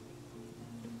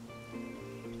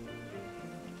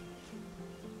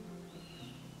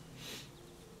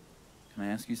 Can I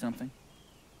ask you something?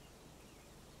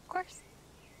 Of course.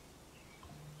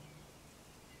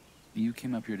 You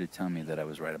came up here to tell me that I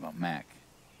was right about Mac.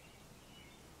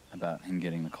 About him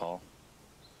getting the call.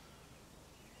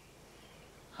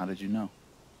 How did you know?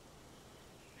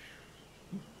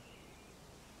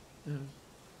 That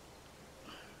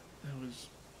was...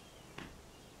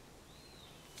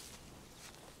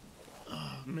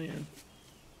 Man.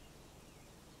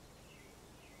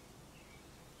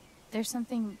 There's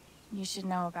something you should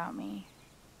know about me.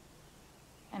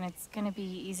 And it's gonna be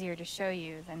easier to show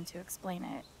you than to explain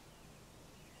it.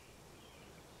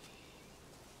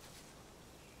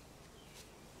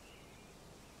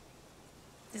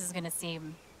 This is gonna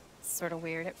seem sort of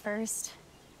weird at first,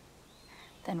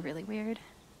 then really weird.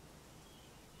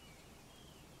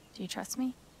 Do you trust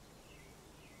me?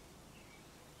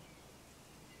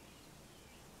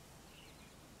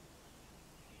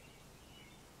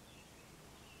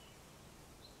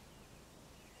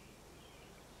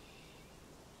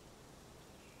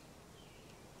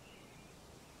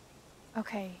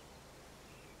 Okay.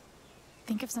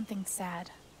 Think of something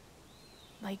sad.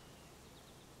 Like,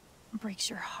 breaks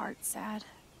your heart sad.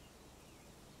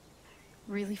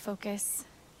 Really focus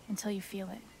until you feel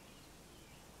it.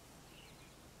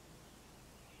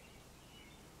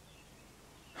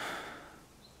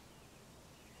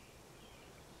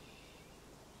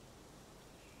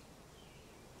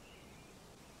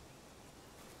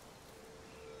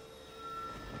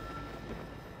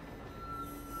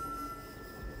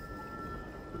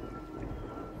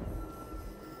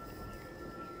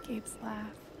 Gabe's laugh.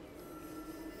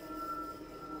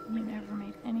 You never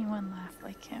made anyone laugh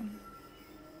like him.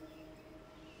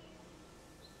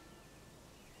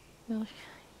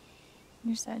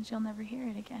 You're sad you'll never hear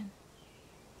it again.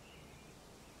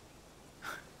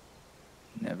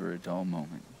 Never a dull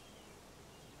moment.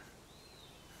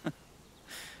 The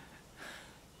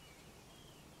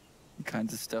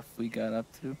kinds of stuff we got up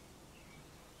to.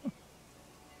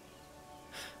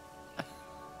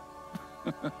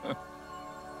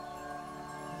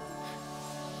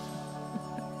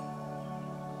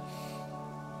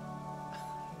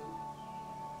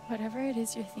 Whatever it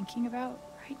is you're thinking about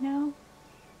right now,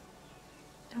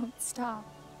 don't stop,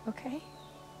 okay?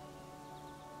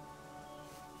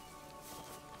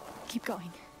 Keep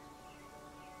going.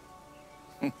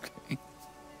 Okay.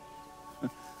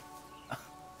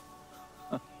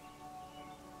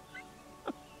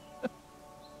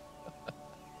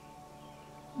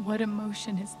 What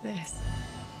emotion is this?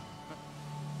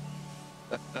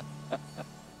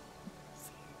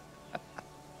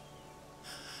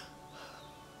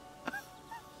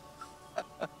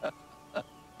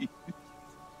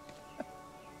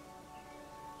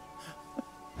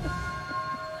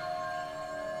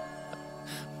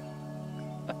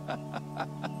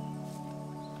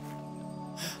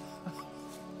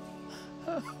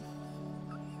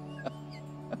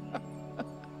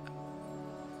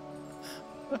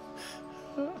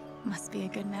 Must be a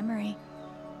good memory.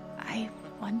 I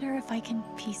wonder if I can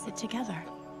piece it together.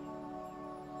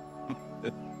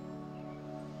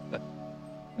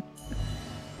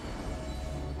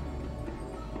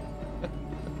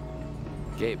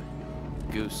 Gabe,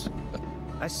 Goose.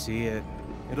 I see it.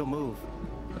 It'll move.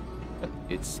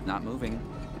 It's not moving.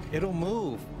 It'll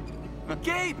move.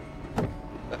 Gabe!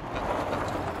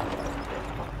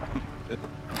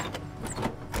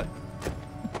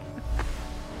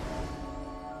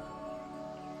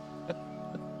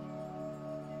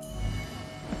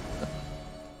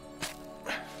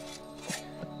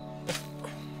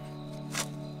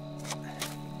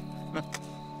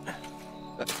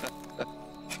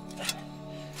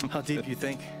 How deep you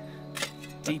think?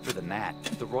 Deeper than that.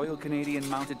 The Royal Canadian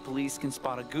Mounted Police can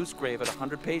spot a goose grave at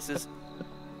 100 paces.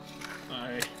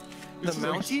 The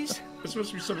Mounties? This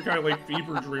must be some kind of like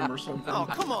fever dream or something. Oh,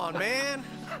 come on, man!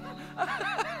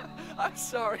 I'm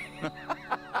sorry.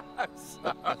 I'm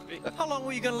sorry. How long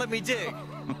were you gonna let me dig?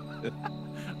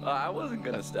 I wasn't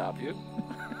gonna stop you.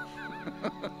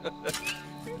 Oh,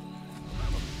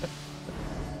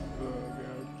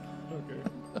 God. Okay.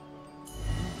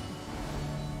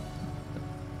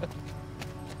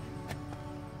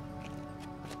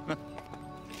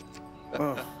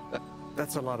 Oh,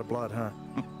 that's a lot of blood, huh?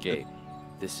 Gabe,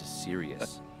 this is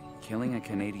serious. Killing a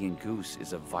Canadian goose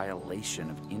is a violation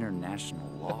of international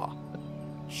law.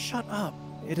 Shut up.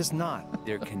 It is not.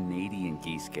 They're Canadian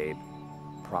geese, Gabe.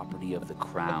 Property of the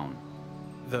Crown.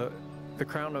 The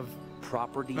Crown of...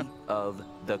 Property of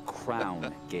the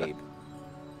Crown, Gabe.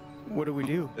 What do we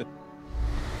do?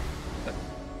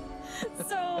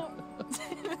 So,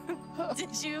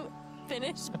 did you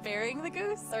finish burying the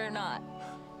goose or not?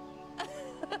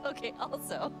 Okay,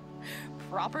 also,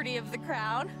 property of the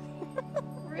crown?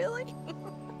 Really?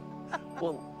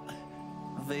 Well,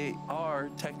 they are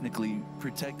technically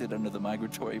protected under the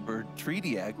Migratory Bird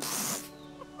Treaty Act.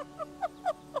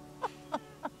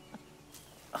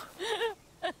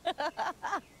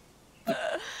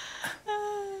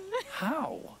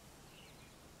 How?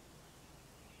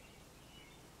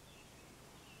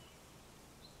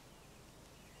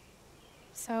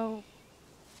 So,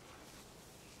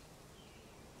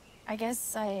 I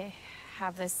guess I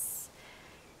have this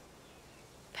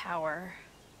power.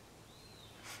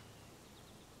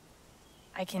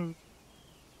 I can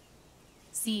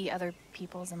see other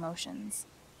people's emotions.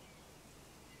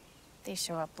 They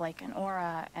show up like an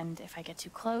aura, and if I get too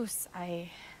close,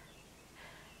 I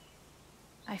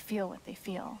feel what they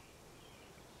feel.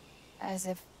 As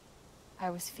if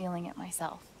I was feeling it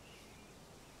myself.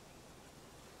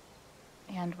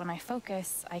 And when I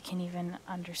focus, I can even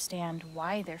understand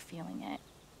why they're feeling it.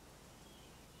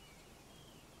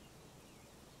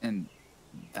 And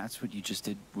that's what you just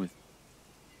did with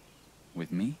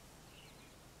me?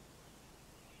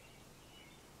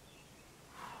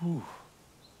 Whew.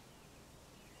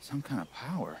 Some kind of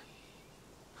power.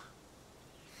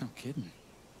 No kidding.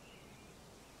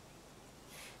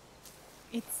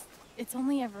 It's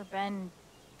only ever been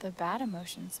the bad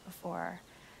emotions before,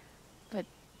 but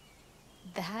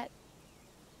that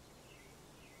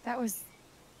was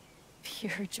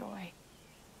pure joy.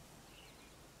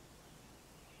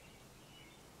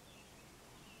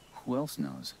 Who else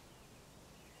knows?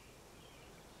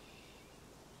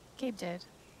 Gabe did.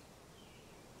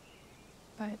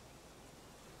 But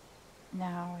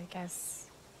now I guess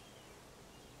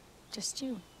just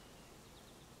you.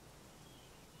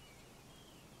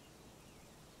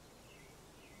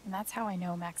 And that's how I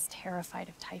know Mac's terrified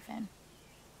of Typhon.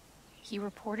 He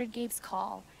reported Gabe's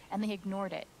call, and they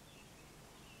ignored it.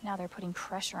 Now they're putting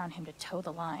pressure on him to toe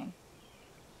the line.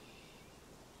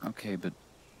 Okay, but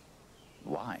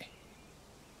why?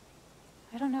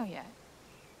 I don't know yet.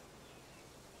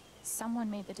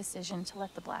 Someone made the decision to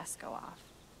let the blast go off.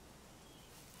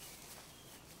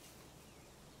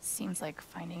 Seems like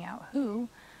finding out who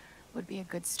would be a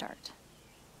good start.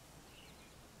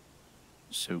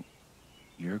 So,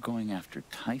 you're going after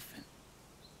Typhon?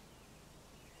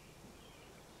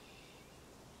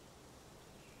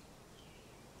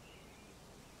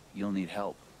 You'll need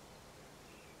help.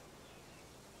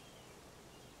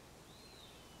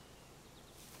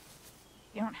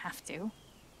 You don't have to.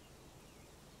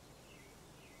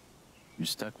 You're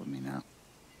stuck with me now.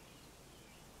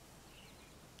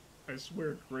 I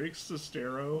swear, Greg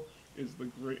Sestero is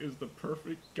the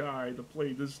perfect guy to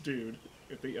play this dude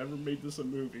if they ever made this a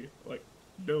movie. Like,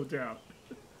 no doubt.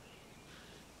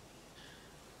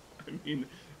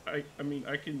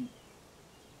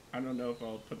 I don't know if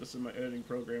I'll put this in my editing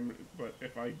program, but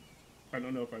I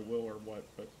don't know if I will or what,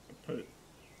 but I'll put it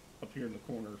up here in the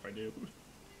corner if I do.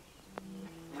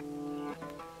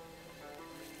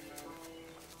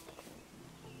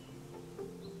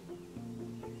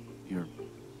 You're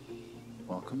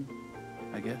welcome,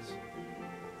 I guess.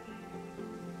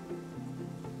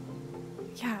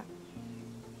 Yeah.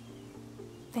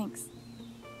 Thanks.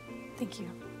 Thank you.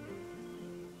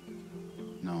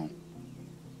 No.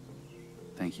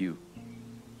 Thank you.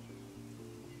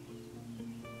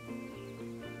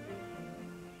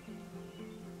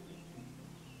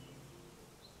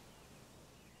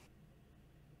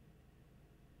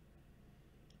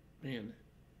 Man,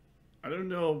 I don't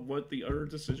know what the other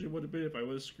decision would have been if I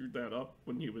would have screwed that up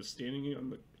when he was standing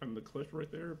on the cliff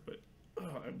right there, but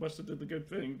I must have did the good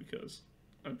thing because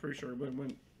I'm pretty sure it would have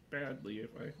went badly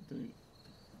if I didn't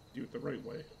do it the right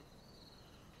way.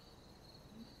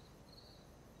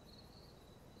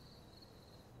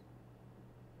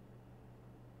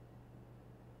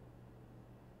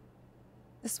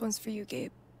 This one's for you,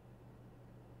 Gabe.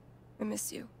 I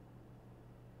miss you.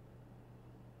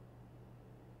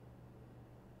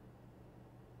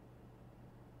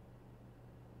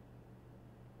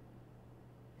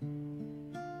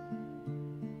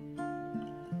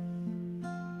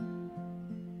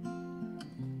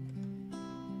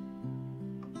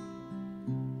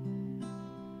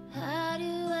 How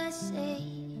do I say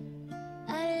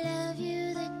I love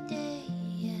you the day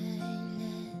I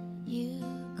let you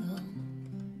go?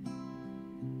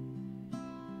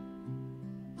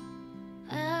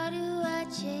 How do I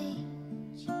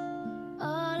change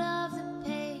all of the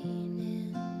pain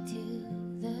into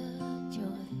the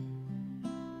joy?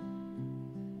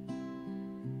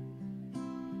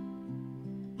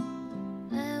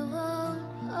 I won't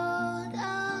hold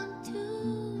on to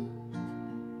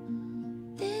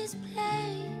this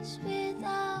place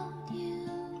without you.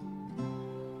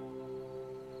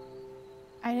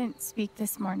 I didn't speak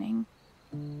this morning.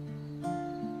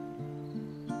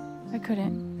 I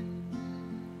couldn't.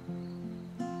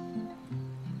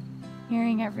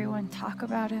 Hearing everyone talk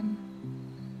about him,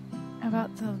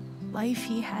 about the life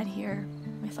he had here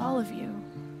with all of you,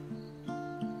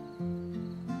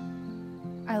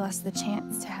 I lost the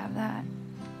chance to have that.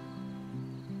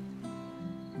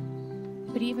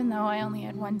 But But even though I only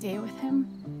had one day with him,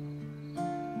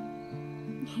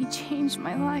 he changed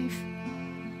my life.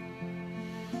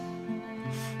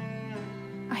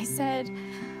 I said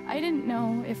I didn't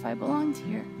know if I belonged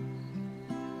here.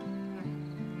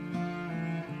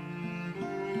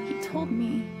 He told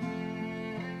me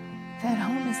that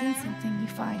home isn't something you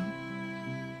find.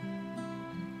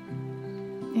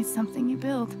 It's something you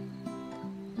build.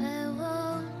 I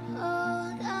won't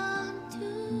hold on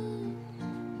to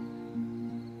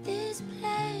this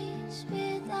place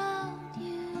without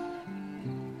you.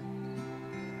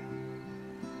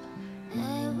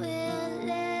 I will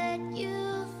let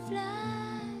you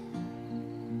fly.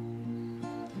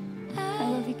 I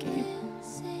love you, Gabe. will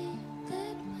say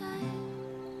goodbye.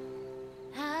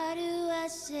 How do I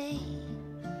say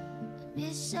I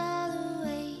miss all the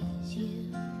ways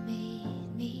you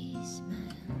made me smile?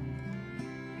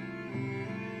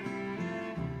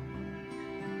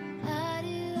 How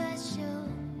do I show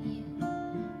you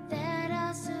that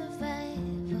I'll survive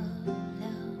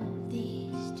all of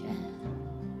these trials?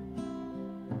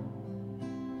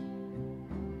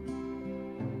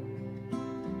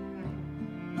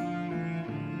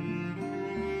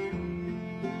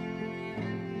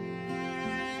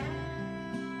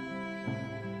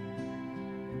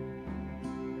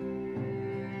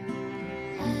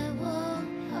 I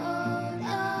won't hold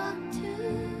on to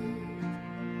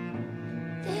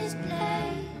this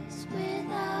place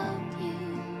without you.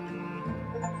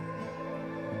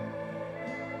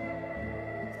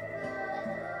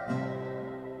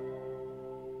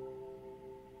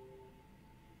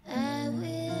 I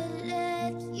will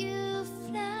let you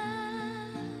fly.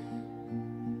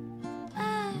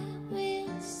 I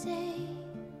will say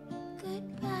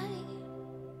goodbye.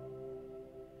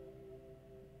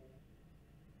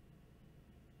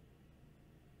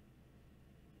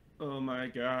 Oh my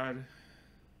god.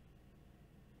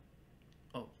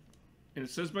 Oh. And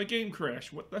it says my game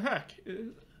crashed. What the heck?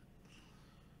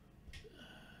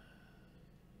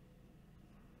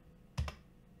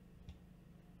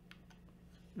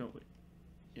 No, wait.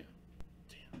 Yeah.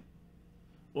 Damn.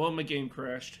 Well, my game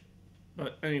crashed.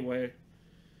 But anyway.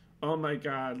 Oh my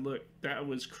god, look. That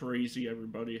was crazy,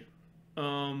 everybody.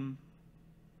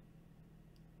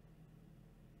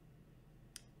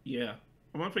 Yeah.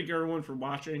 I want to thank everyone for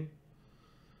watching.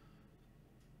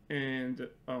 And,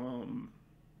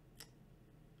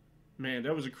 man,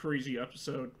 that was a crazy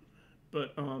episode.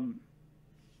 But, I'll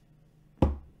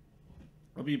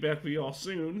be back with you all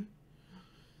soon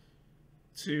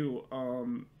to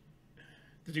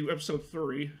do episode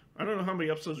 3. I don't know how many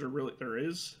episodes there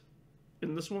is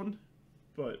in this one,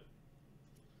 but,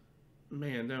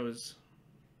 man, that was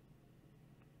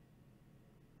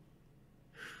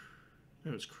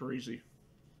crazy.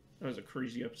 That was a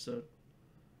crazy episode.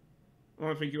 I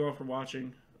want to thank you all for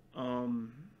watching.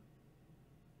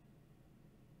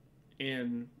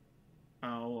 And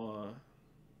I'll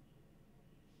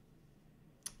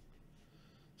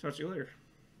talk to you later.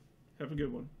 Have a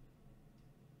good one.